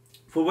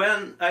 For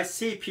when I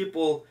see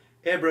people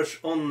airbrush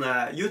on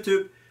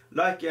YouTube,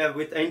 like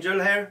with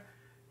Angel here,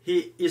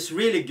 he is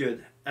really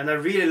good, and I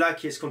really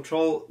like his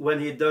control when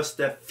he does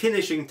the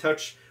finishing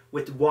touch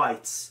with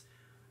whites.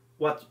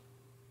 What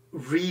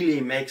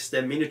really makes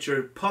the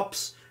miniature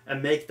pops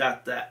and make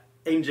that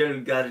Angel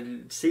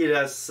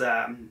Garcia's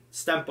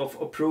stamp of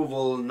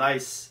approval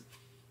nice,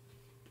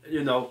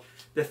 you know,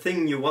 the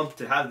thing you want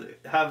to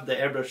have the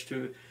airbrush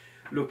to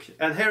look.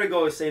 And here he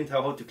goes into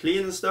how to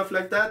clean and stuff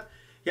like that.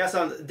 He has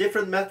a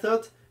different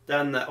method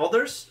than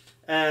others,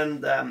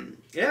 and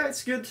yeah,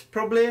 it's good.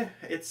 Probably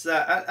it's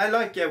I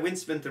like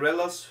Vince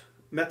Venturella's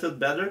method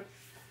better,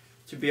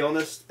 to be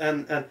honest.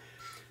 And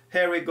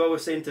here he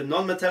goes into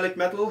non-metallic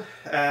metal,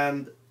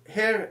 and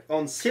here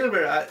on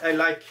silver I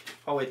like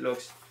how it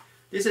looks.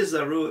 This is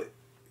a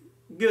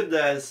good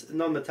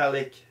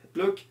non-metallic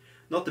look.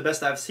 Not the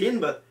best I've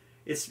seen, but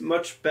it's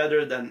much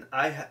better than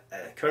I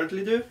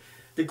currently do.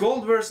 The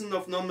gold version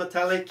of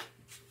non-metallic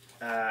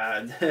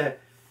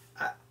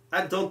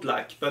I don't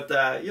like, but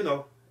you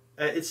know,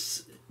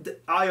 it's the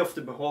eye of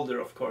the beholder,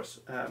 of course.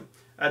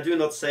 I do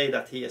not say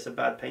that he is a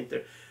bad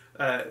painter.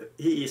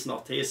 He is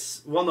not. He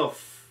is one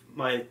of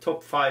my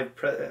top 5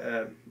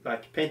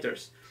 like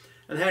painters.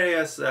 And here he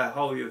has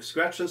how you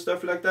scratch and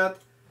stuff like that,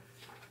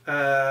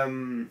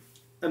 and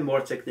more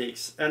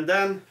techniques. And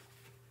then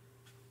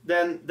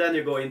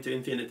you go into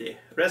infinity.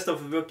 Rest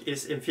of the book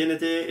is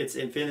infinity. It's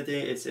infinity.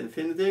 It's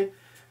infinity.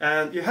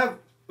 And you have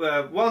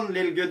one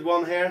little good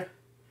one here,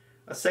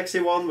 a sexy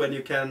one when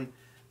you can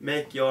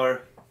make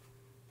your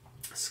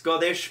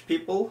Scottish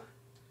people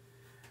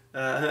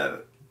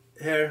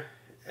here,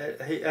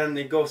 and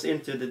it goes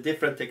into the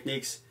different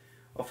techniques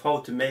of how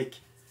to make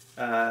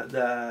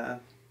the,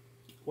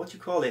 what you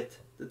call it,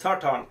 the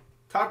tartan,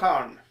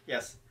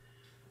 yes,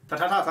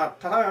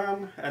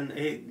 tartan,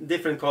 and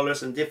different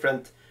colors and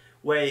different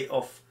way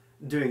of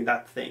doing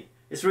that thing.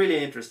 It's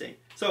really interesting.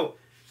 So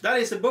that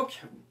is a book.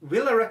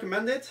 Will I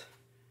recommend it?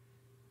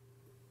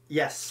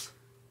 Yes.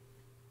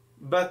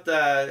 But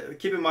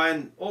keep in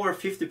mind, over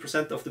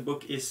 50% of the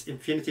book is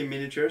infinity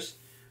miniatures.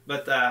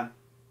 But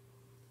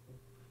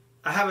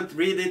I haven't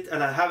read it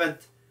and I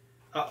haven't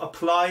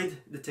applied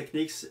the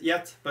techniques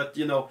yet, but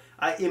you know,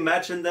 I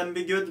imagine them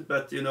be good,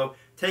 but you know,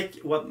 take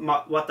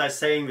what I'm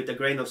saying with a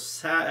grain of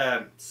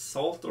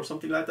salt or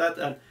something like that,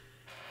 and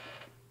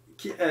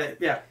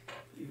yeah,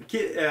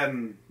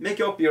 make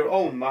up your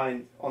own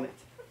mind on it.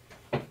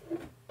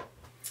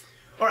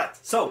 Alright,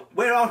 so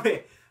where are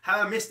we?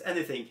 Have I missed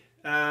anything?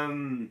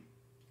 Yeah,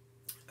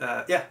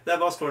 that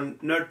was for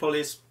Nerd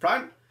Police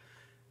Prime,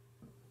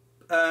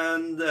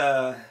 and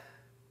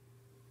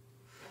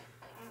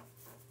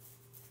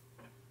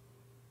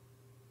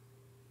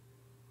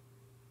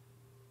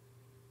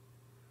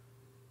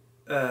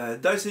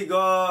Dicey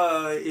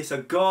God is a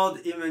god,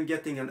 even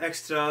getting an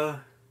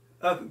extra,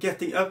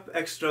 getting up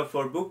extra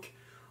for book.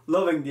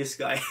 Loving this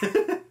guy.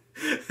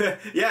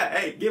 Yeah,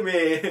 hey, give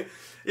me,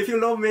 if you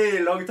love me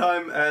a long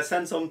time,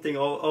 send something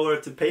over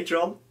to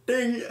Patreon.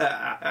 Ding!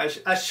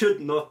 I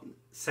should not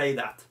say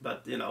that,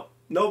 but you know,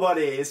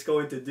 nobody is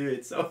going to do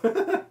it, so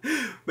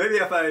maybe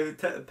if I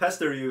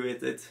pester you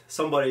with it,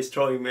 somebody is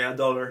throwing me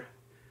 $1.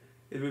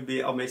 It would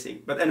be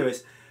amazing. But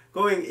anyways,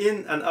 going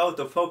in and out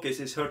of focus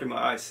is hurting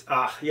my eyes.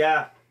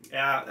 Yeah,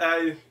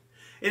 it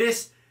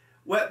is.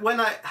 When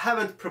I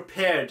haven't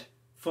prepared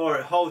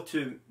for how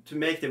to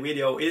make the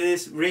video, it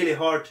is really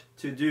hard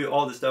to do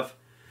all the stuff.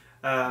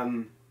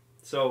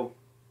 So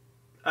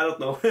I don't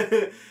know.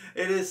 It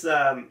is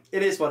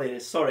what it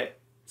is. Sorry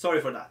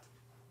for that.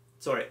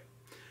 Sorry.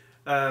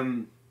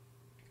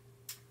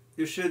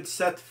 You should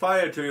set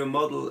fire to your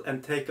model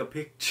and take a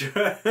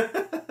picture.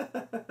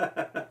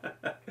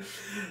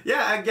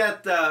 Yeah, I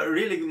get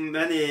really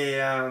many.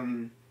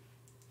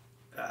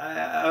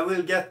 I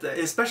will get,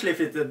 especially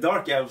if it's the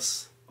Dark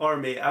Elves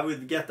army, I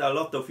would get a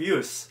lot of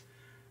views.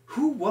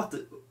 What?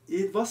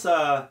 It was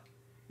a.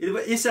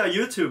 It's a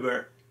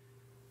YouTuber.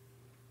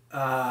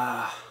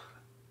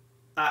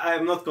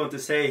 I'm not going to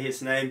say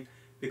his name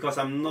because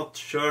I'm not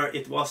sure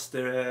it was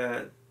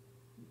the.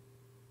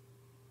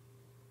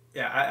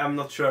 Yeah, I'm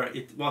not sure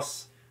it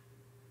was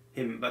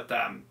him, but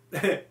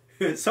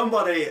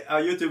somebody,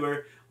 a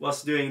YouTuber,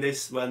 was doing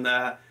this when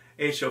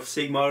Age of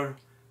Sigmar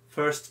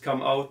first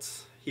come out.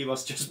 He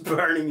was just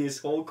burning his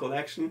whole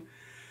collection.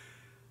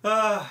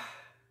 That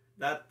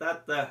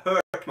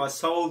hurt my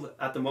soul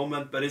at the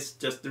moment, but it's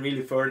just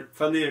really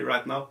funny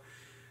right now.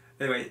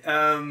 Anyway,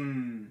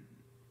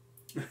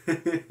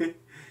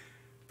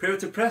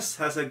 Primitive Press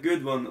has a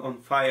good one on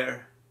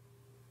fire.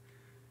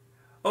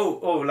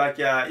 Like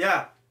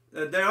yeah,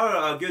 there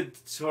are good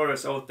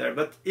stories out there,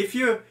 but if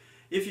you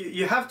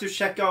have to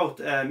check out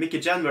Mickey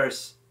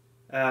Jenver's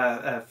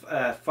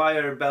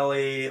Fire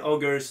Belly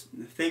Ogres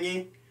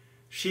thingy.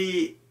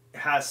 She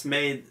has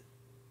made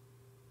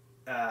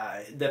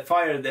the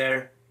fire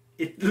there.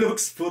 It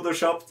looks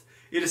photoshopped.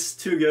 It is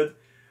too good.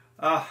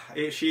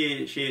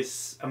 She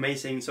is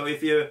amazing. So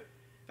if you,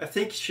 I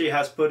think she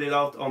has put it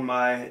out on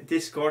my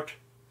Discord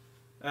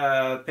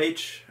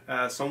page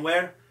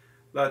somewhere.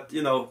 But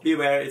you know,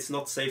 beware, it's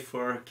not safe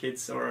for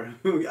kids or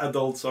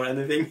adults or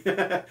anything.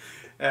 Yeah,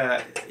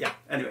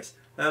 anyways.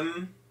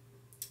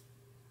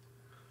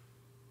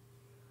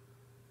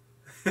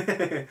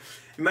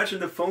 Imagine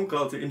the phone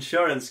call to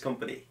insurance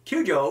company.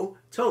 Cujo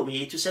told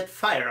me to set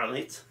fire on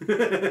it.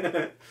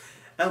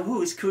 And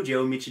who is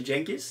Cujo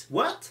Michi-Jenkins?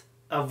 What?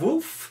 A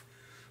wolf?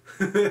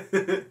 On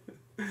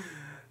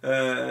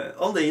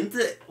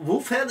the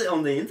wolf head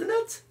on the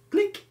internet?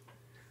 Click.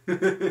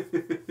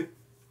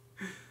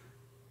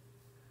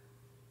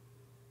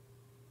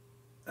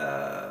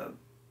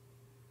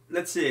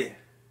 Let's see.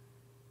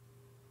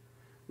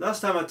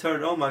 Last time I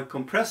turned on my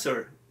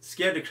compressor,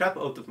 scared the crap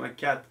out of my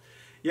cat.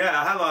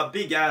 Yeah, I have a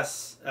big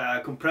ass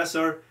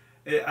compressor.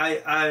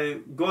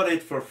 I got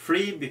it for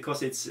free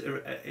because it's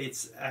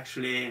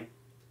actually,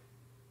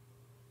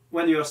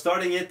 when you are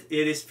starting it,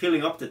 it is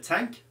filling up the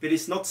tank, but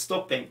it's not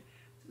stopping.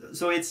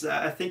 So it's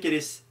I think it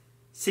is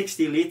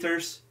 60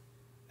 liters.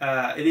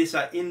 It is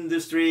an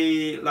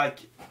industry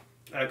like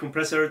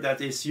compressor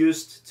that is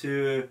used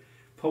to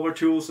power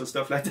tools and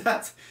stuff like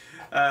that.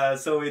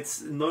 So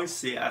it's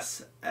noisy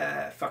as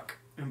fuck.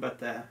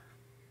 But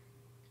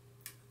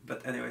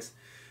anyways.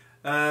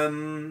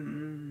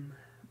 Burning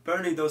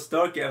those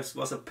Dark Elves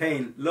was a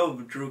pain.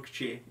 Love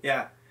Drukchi.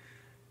 Yeah.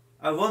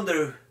 I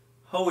wonder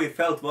how he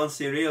felt once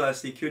he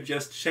realized he could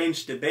just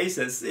change the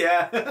bases.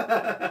 Yeah.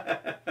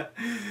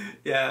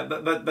 Yeah,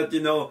 but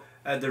you know,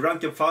 the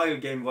rank and file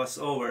game was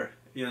over.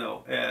 You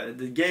know,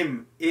 the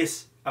game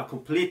is a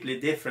completely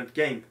different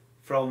game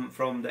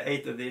from the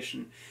 8th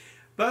edition.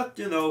 But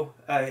you know,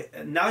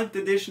 9th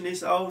edition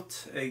is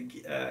out,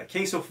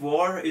 Kings of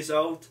War is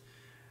out.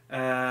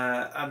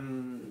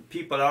 And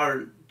people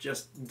are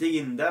just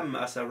digging them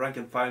as a rank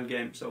and file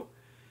game. So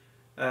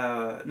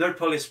Nerd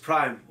Police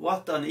Prime,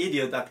 what an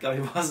idiot that guy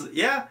was.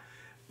 Yeah,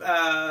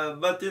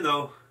 but you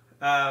know,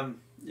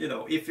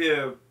 if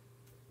you,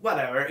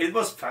 whatever, it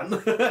was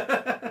fun.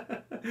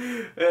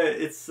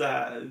 It's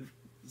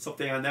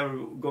something I'm never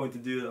going to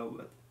do though.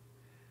 But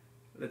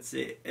let's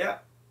see. Yeah,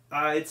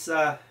 I'm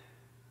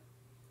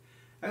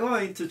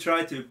going to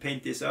try to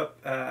paint this up.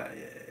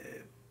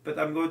 but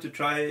I'm going to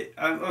try.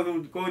 I'm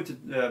going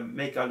to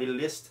make a little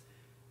list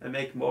and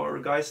make more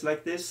guys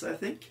like this. I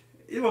think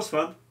it was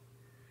fun,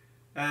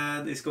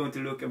 and it's going to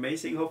look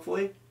amazing,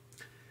 hopefully.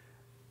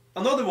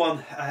 Another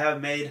one I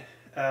have made.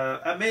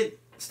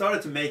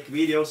 Started to make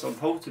videos on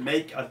how to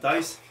make a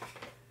dice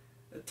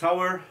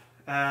tower,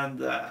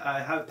 and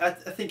I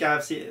think I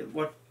have seen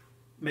what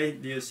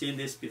made you seen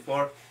this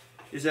before.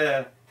 Is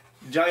a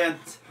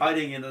giant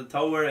hiding in the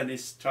tower and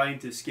is trying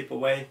to skip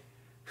away.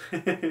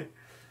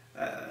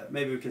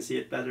 Maybe we can see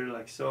it better,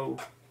 like so.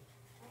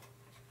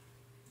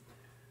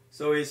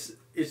 So it's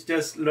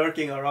just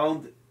lurking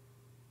around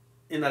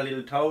in a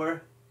little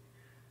tower.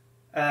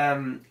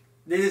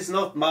 This is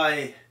not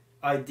my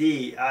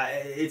idea.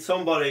 It's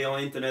somebody on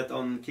the internet,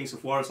 on Kings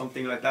of War or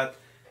something like that,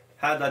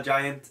 had a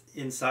giant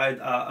inside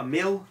a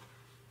mill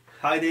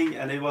hiding,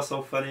 and it was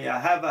so funny. I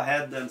have a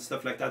head and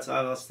stuff like that, so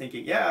I was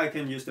thinking, yeah, I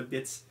can use the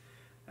bits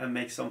and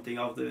make something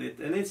out of it,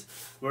 and it's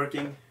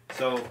working.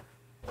 So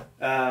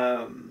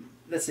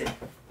let's see.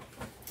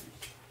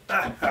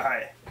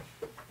 Hi.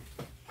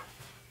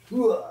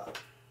 So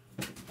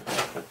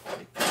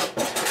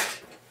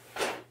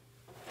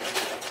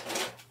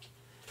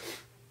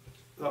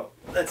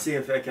let's see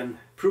if I can.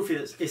 Proof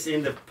is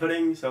in the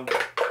pudding, so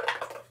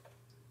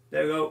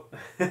there we go.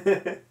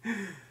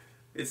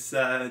 It's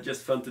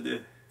just fun to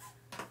do.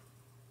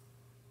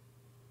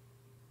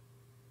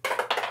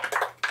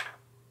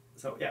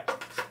 So yeah,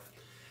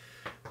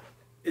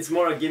 it's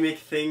more a gimmick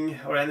thing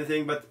or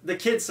anything, but the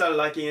kids are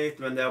liking it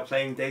when they are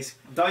playing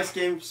dice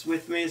games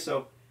with me,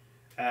 so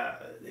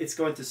it's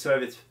going to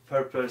serve its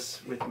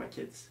purpose with my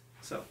kids.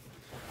 So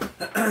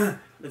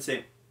let's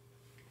see.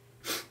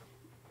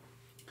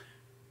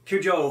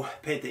 Cujo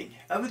painting.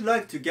 I would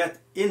like to get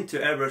into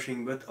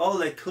airbrushing, but all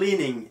the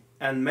cleaning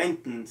and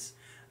maintenance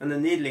and the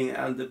needling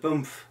and the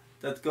bump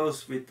that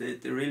goes with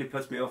it really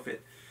puts me off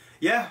it.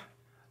 Yeah,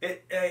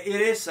 it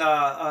is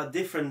a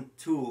different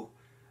tool,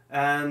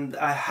 and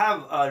I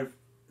have a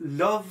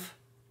love,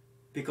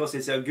 because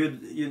it's a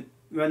good,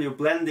 when you're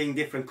blending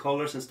different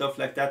colors and stuff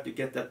like that, you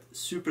get that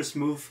super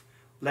smooth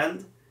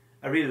blend.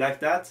 I really like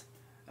that.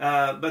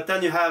 But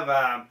then you have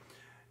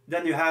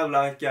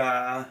like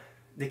the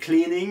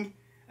cleaning.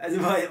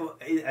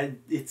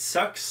 It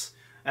sucks,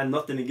 and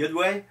not in a good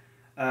way.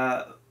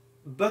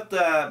 But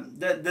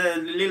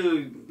the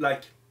little,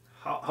 like,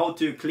 how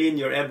to clean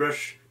your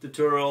airbrush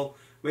tutorial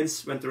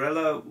Vince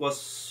Venturella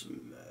was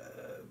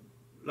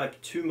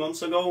like 2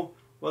 months ago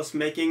was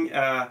making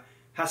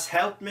has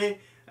helped me,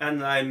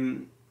 and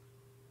I'm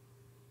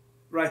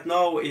right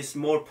now is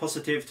more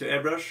positive to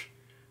airbrush.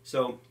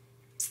 So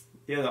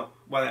you know,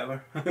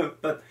 whatever.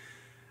 But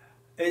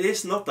it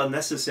is not a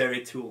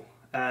necessary tool,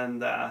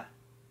 and I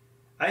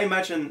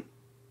imagine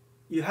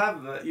you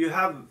have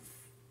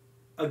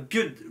a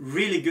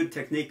really good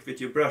technique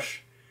with your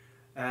brush,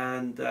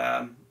 and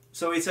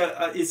so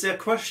it's a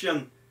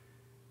question,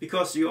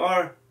 because you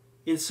are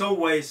in some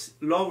ways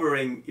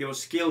lowering your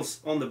skills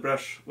on the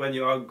brush when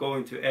you are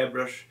going to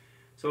airbrush.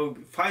 So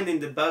finding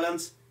the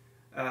balance,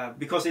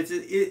 because it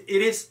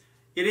is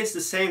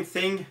the same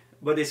thing,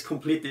 but it's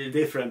completely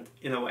different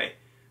in a way.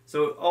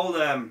 So all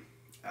the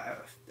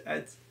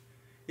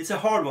it's a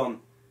hard one.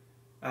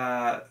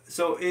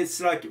 So it's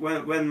like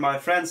when my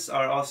friends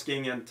are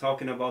asking and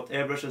talking about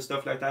airbrush and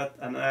stuff like that,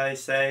 and I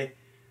say,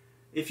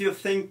 if you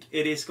think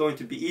it is going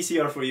to be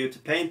easier for you to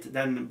paint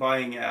than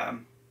buying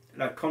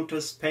like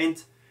contrast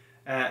paint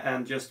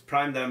and just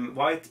prime them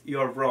white,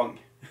 you're wrong.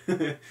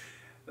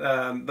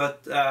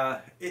 But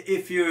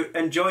if you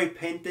enjoy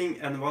painting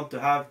and want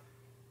to have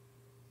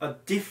a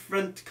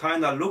different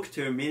kind of look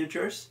to your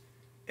miniatures,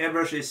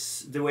 airbrush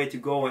is the way to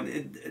go.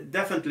 And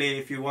definitely,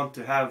 if you want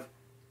to have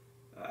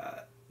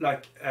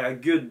like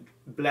good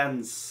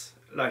blends,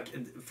 like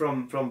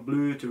from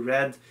blue to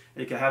red,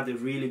 and you can have the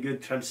really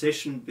good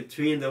transition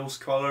between those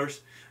colors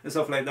and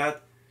stuff like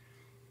that.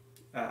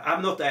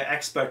 I'm not an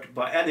expert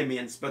by any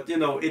means, but you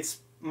know,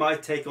 it's my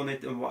take on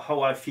it and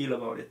how I feel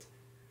about it.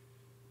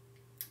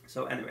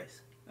 So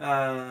anyways,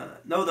 now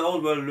the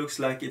old world looks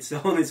like it's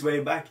on its way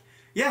back.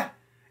 Yeah,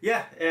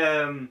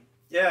 it's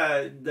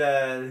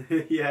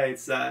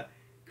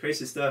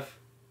crazy stuff.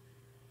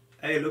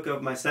 Hey, look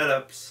at my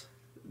setups.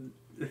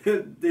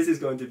 This is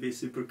going to be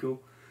super cool.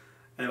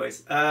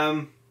 Anyways,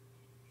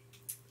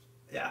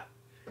 yeah.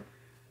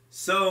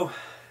 So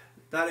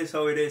that is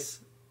how it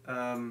is.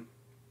 Let's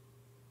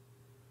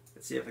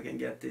see if I can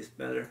get this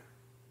better.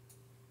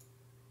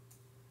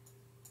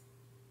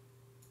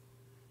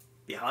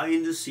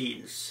 Behind the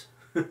scenes.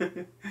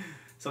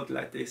 Something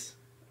like this.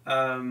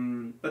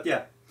 But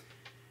yeah.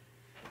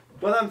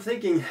 What I'm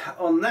thinking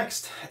on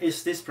next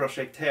is this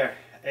project here.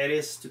 It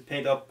is to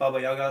paint up Baba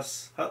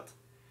Yaga's hut.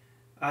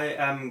 I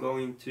am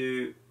going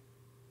to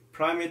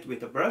prime it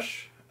with a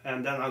brush,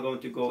 and then I'm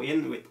going to go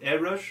in with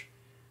airbrush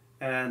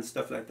and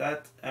stuff like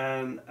that,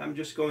 and I'm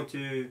just going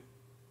to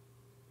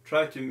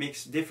try to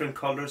mix different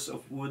colors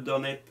of wood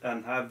on it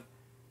and have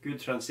good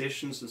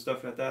transitions and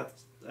stuff like that.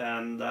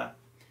 And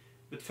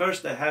but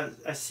first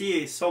I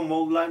see some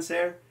mold lines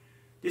here.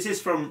 This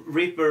is from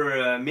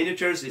Reaper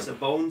Miniatures. It's a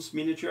bones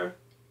miniature,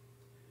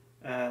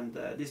 and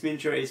this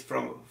miniature is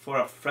for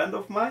a friend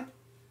of mine,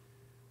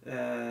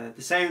 the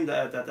same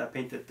that I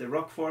painted the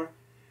rock for.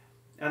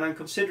 And I'm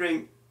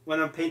considering, when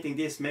I'm painting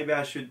this, maybe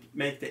I should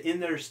make the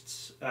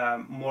inners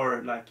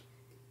more like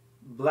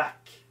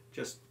black,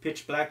 just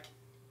pitch black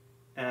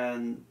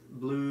and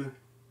blue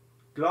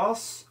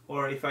glass,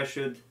 or if I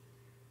should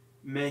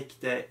make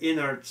the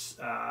innards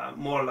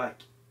more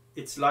like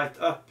it's light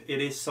up.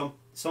 It is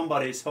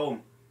somebody's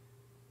home,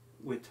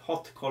 with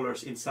hot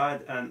colors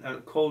inside and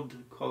cold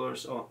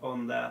colors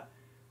on the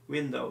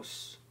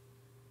windows.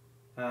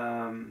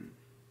 So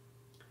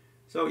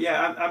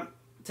yeah, I'm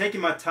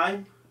taking my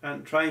time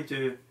and trying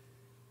to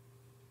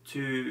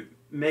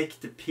make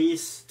the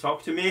piece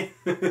talk to me.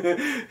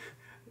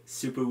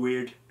 Super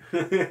weird.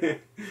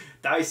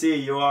 Dicey,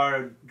 you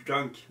are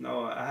drunk.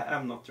 No,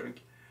 I'm not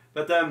drunk.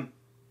 But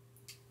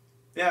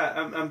yeah,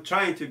 I'm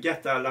trying to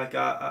get like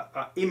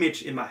a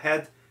image in my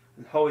head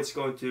and how it's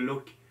going to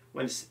look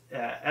when it's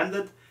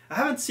ended. I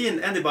haven't seen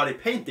anybody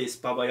paint this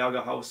Baba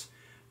Yaga house.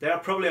 There are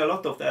probably a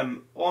lot of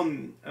them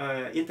on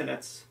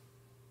internets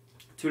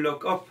to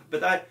look up,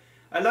 but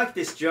I like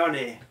this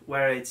journey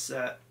where it's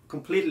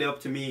completely up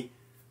to me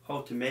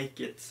how to make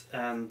it,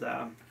 and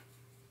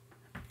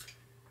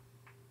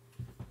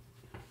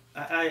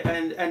I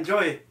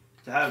enjoy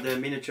to have the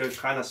miniature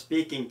kind of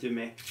speaking to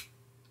me.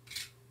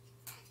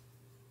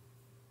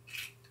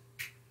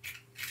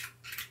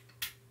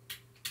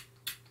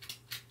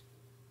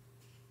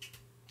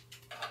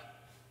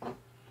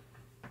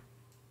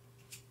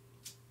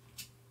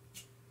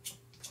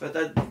 But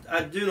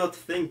I do not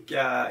think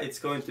it's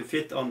going to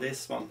fit on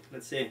this one.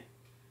 Let's see.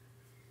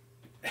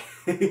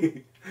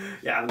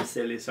 Yeah, I'm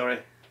silly, sorry.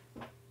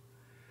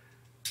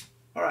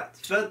 Alright,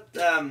 but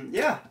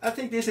yeah, I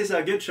think this is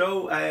a good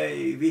show.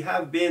 We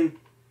have been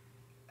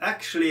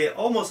actually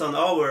almost an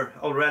hour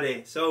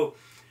already, so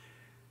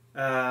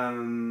yeah.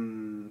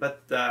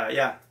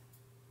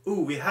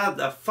 Ooh, we had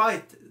a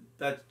fight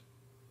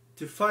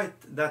to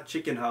fight that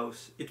chicken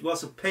house. It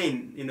was a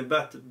pain in the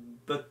butt,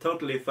 but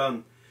totally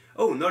fun.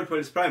 Oh,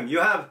 Nordpolis Prime,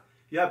 you have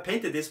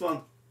painted this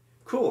one.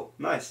 Cool,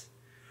 nice.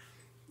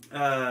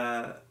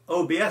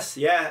 OBS,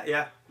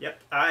 yep.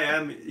 I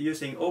am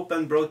using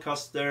Open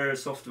Broadcaster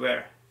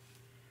software.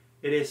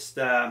 It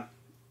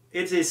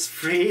is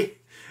free.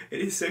 It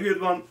is a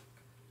good one.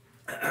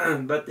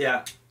 But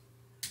yeah,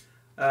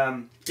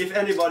 if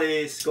anybody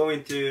is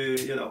going to,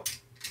 you know,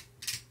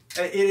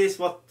 it is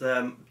what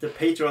the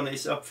Patreon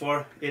is up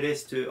for. It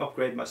is to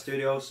upgrade my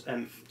studios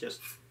and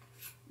just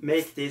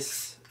make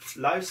this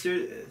live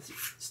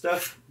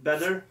stuff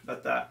better.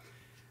 But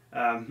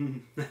I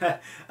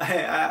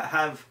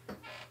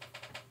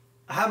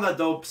have my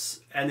dopes.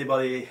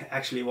 Anybody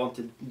actually want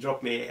to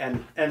drop me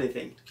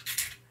anything?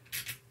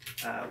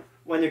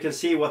 When you can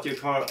see what you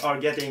are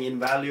getting in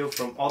value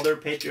from other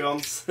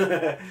Patreons.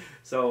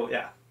 So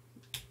yeah,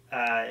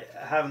 I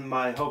have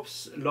my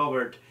hopes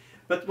lowered.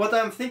 But what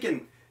I'm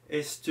thinking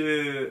is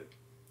to,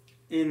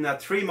 in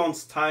 3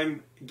 months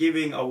time,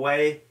 giving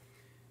away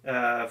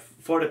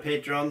for the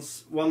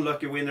patrons. One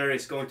lucky winner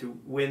is going to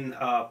win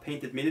a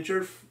painted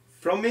miniature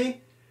from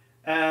me,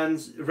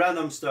 and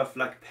random stuff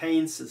like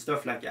paints and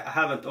stuff like I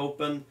haven't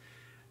opened,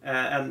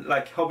 and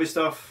like hobby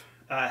stuff.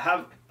 I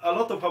have a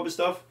lot of hobby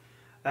stuff,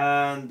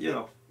 and you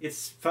know,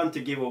 it's fun to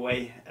give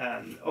away,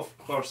 and of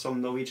course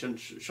some Norwegian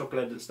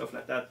chocolate and stuff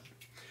like that.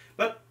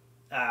 But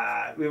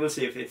we will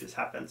see if this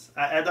happens.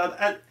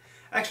 I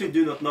actually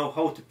do not know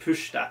how to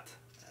push that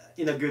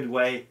in a good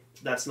way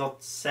that's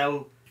not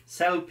sell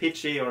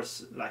pitchy or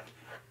like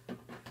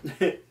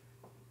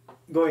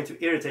going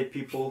to irritate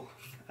people.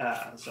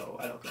 So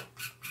I don't know.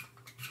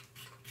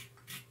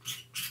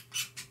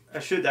 I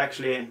should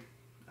actually,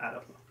 I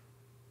don't know.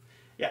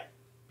 Yeah.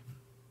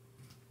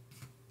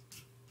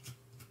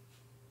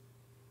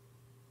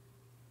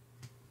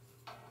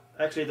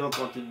 I actually don't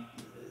want to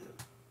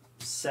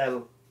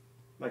sell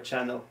my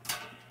channel,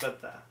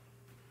 but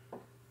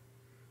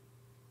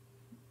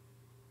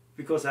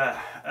because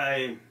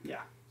I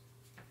yeah.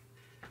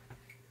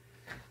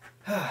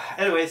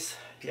 Anyways,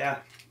 yeah.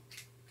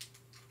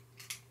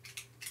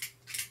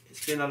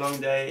 It's been a long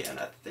day, and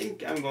I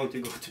think I'm going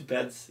to go to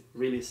bed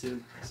really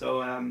soon.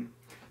 So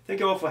thank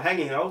you all for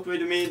hanging out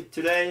with me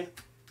today.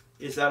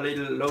 It's a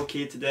little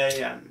low-key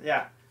today, and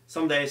yeah,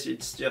 some days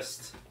it's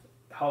just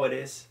how it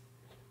is.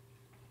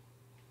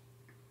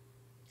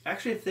 I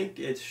actually think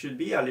it should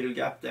be a little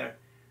gap there.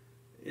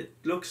 It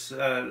looks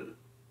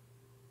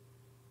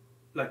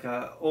like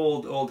a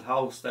old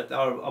house that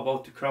are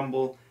about to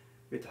crumble,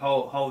 with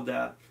how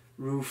the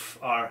roof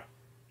are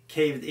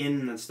caved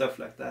in and stuff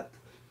like that.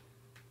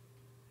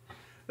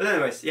 But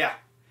anyways, yeah,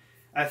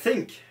 I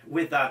think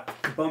with that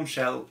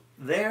bombshell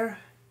there,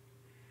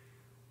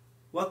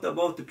 what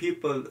about the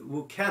people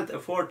who can't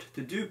afford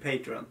to do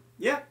Patreon?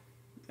 Yeah,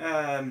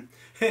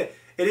 it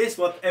is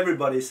what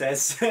everybody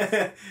says.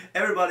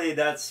 Everybody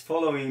that's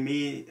following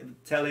me,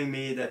 telling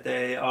me that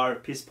they are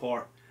piss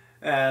poor.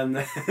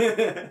 And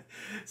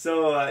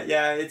so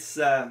yeah, it's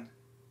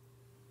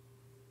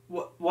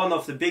one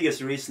of the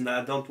biggest reasons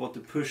I don't want to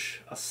push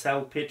a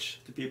sell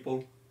pitch to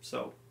people.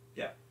 So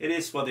yeah, it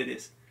is what it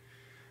is.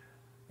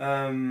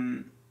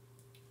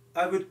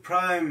 I would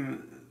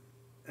prime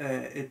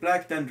it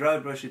black, then dry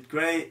brush it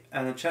grey,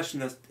 and a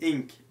chestnut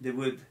ink the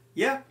wood.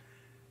 Yeah,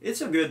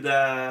 it's a good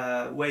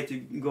way to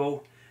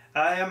go.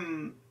 I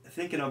am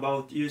thinking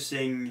about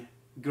using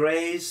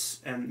greys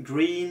and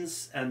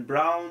greens and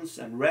browns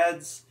and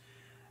reds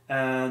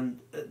and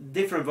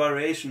different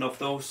variation of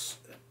those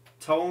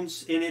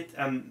tones in it,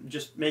 and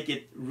just make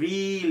it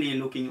really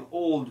looking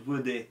old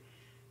woody,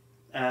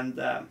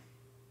 and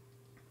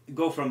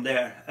go from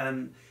there.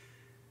 And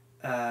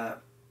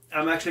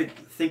I'm actually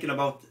thinking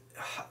about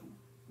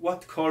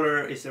what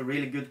color is a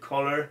really good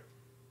color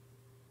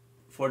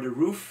for the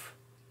roof.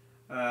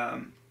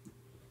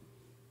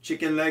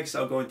 Chicken legs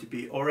are going to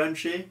be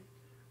orangey,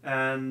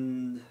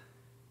 and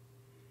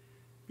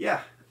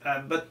yeah,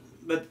 but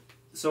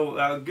so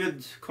a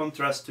good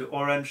contrast to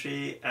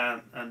orangey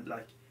and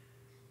like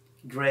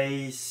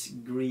grays,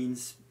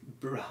 greens,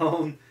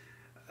 brown.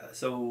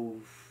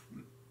 So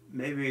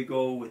maybe we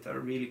go with a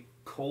really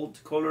cold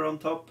color on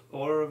top,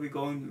 or are we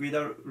going with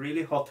a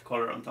really hot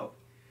color on top?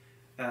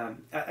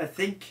 I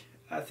think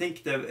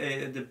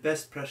the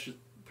best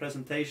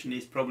presentation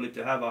is probably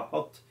to have a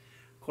hot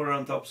color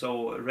on top,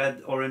 so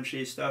red,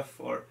 orangey stuff,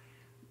 or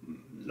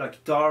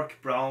like dark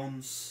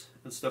browns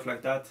and stuff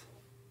like that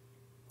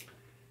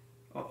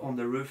on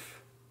the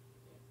roof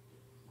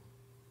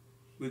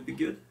would be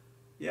good.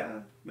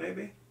 Yeah,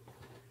 maybe.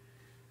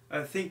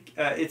 I think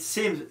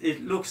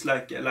it looks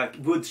like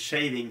wood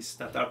shavings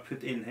that are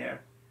put in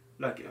here,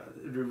 like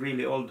the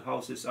really old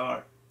houses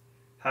are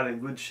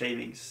having wood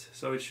shavings.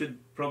 So it should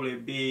probably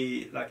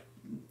be like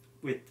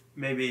with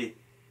maybe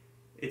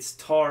it's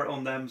tar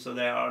on them, so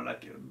they are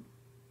like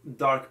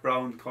dark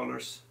brown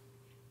colors,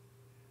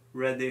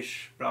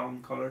 reddish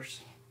brown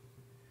colors.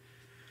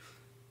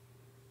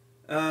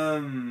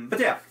 But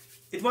yeah,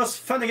 it was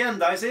fun again,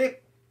 Dicey.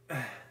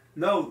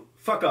 No,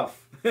 fuck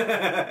off.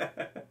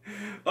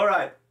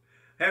 Alright,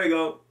 here we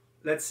go.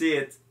 Let's see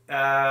it.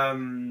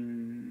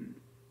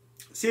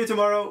 See you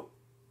tomorrow.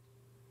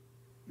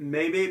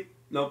 Maybe,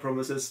 no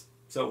promises.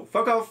 So,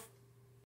 fuck off.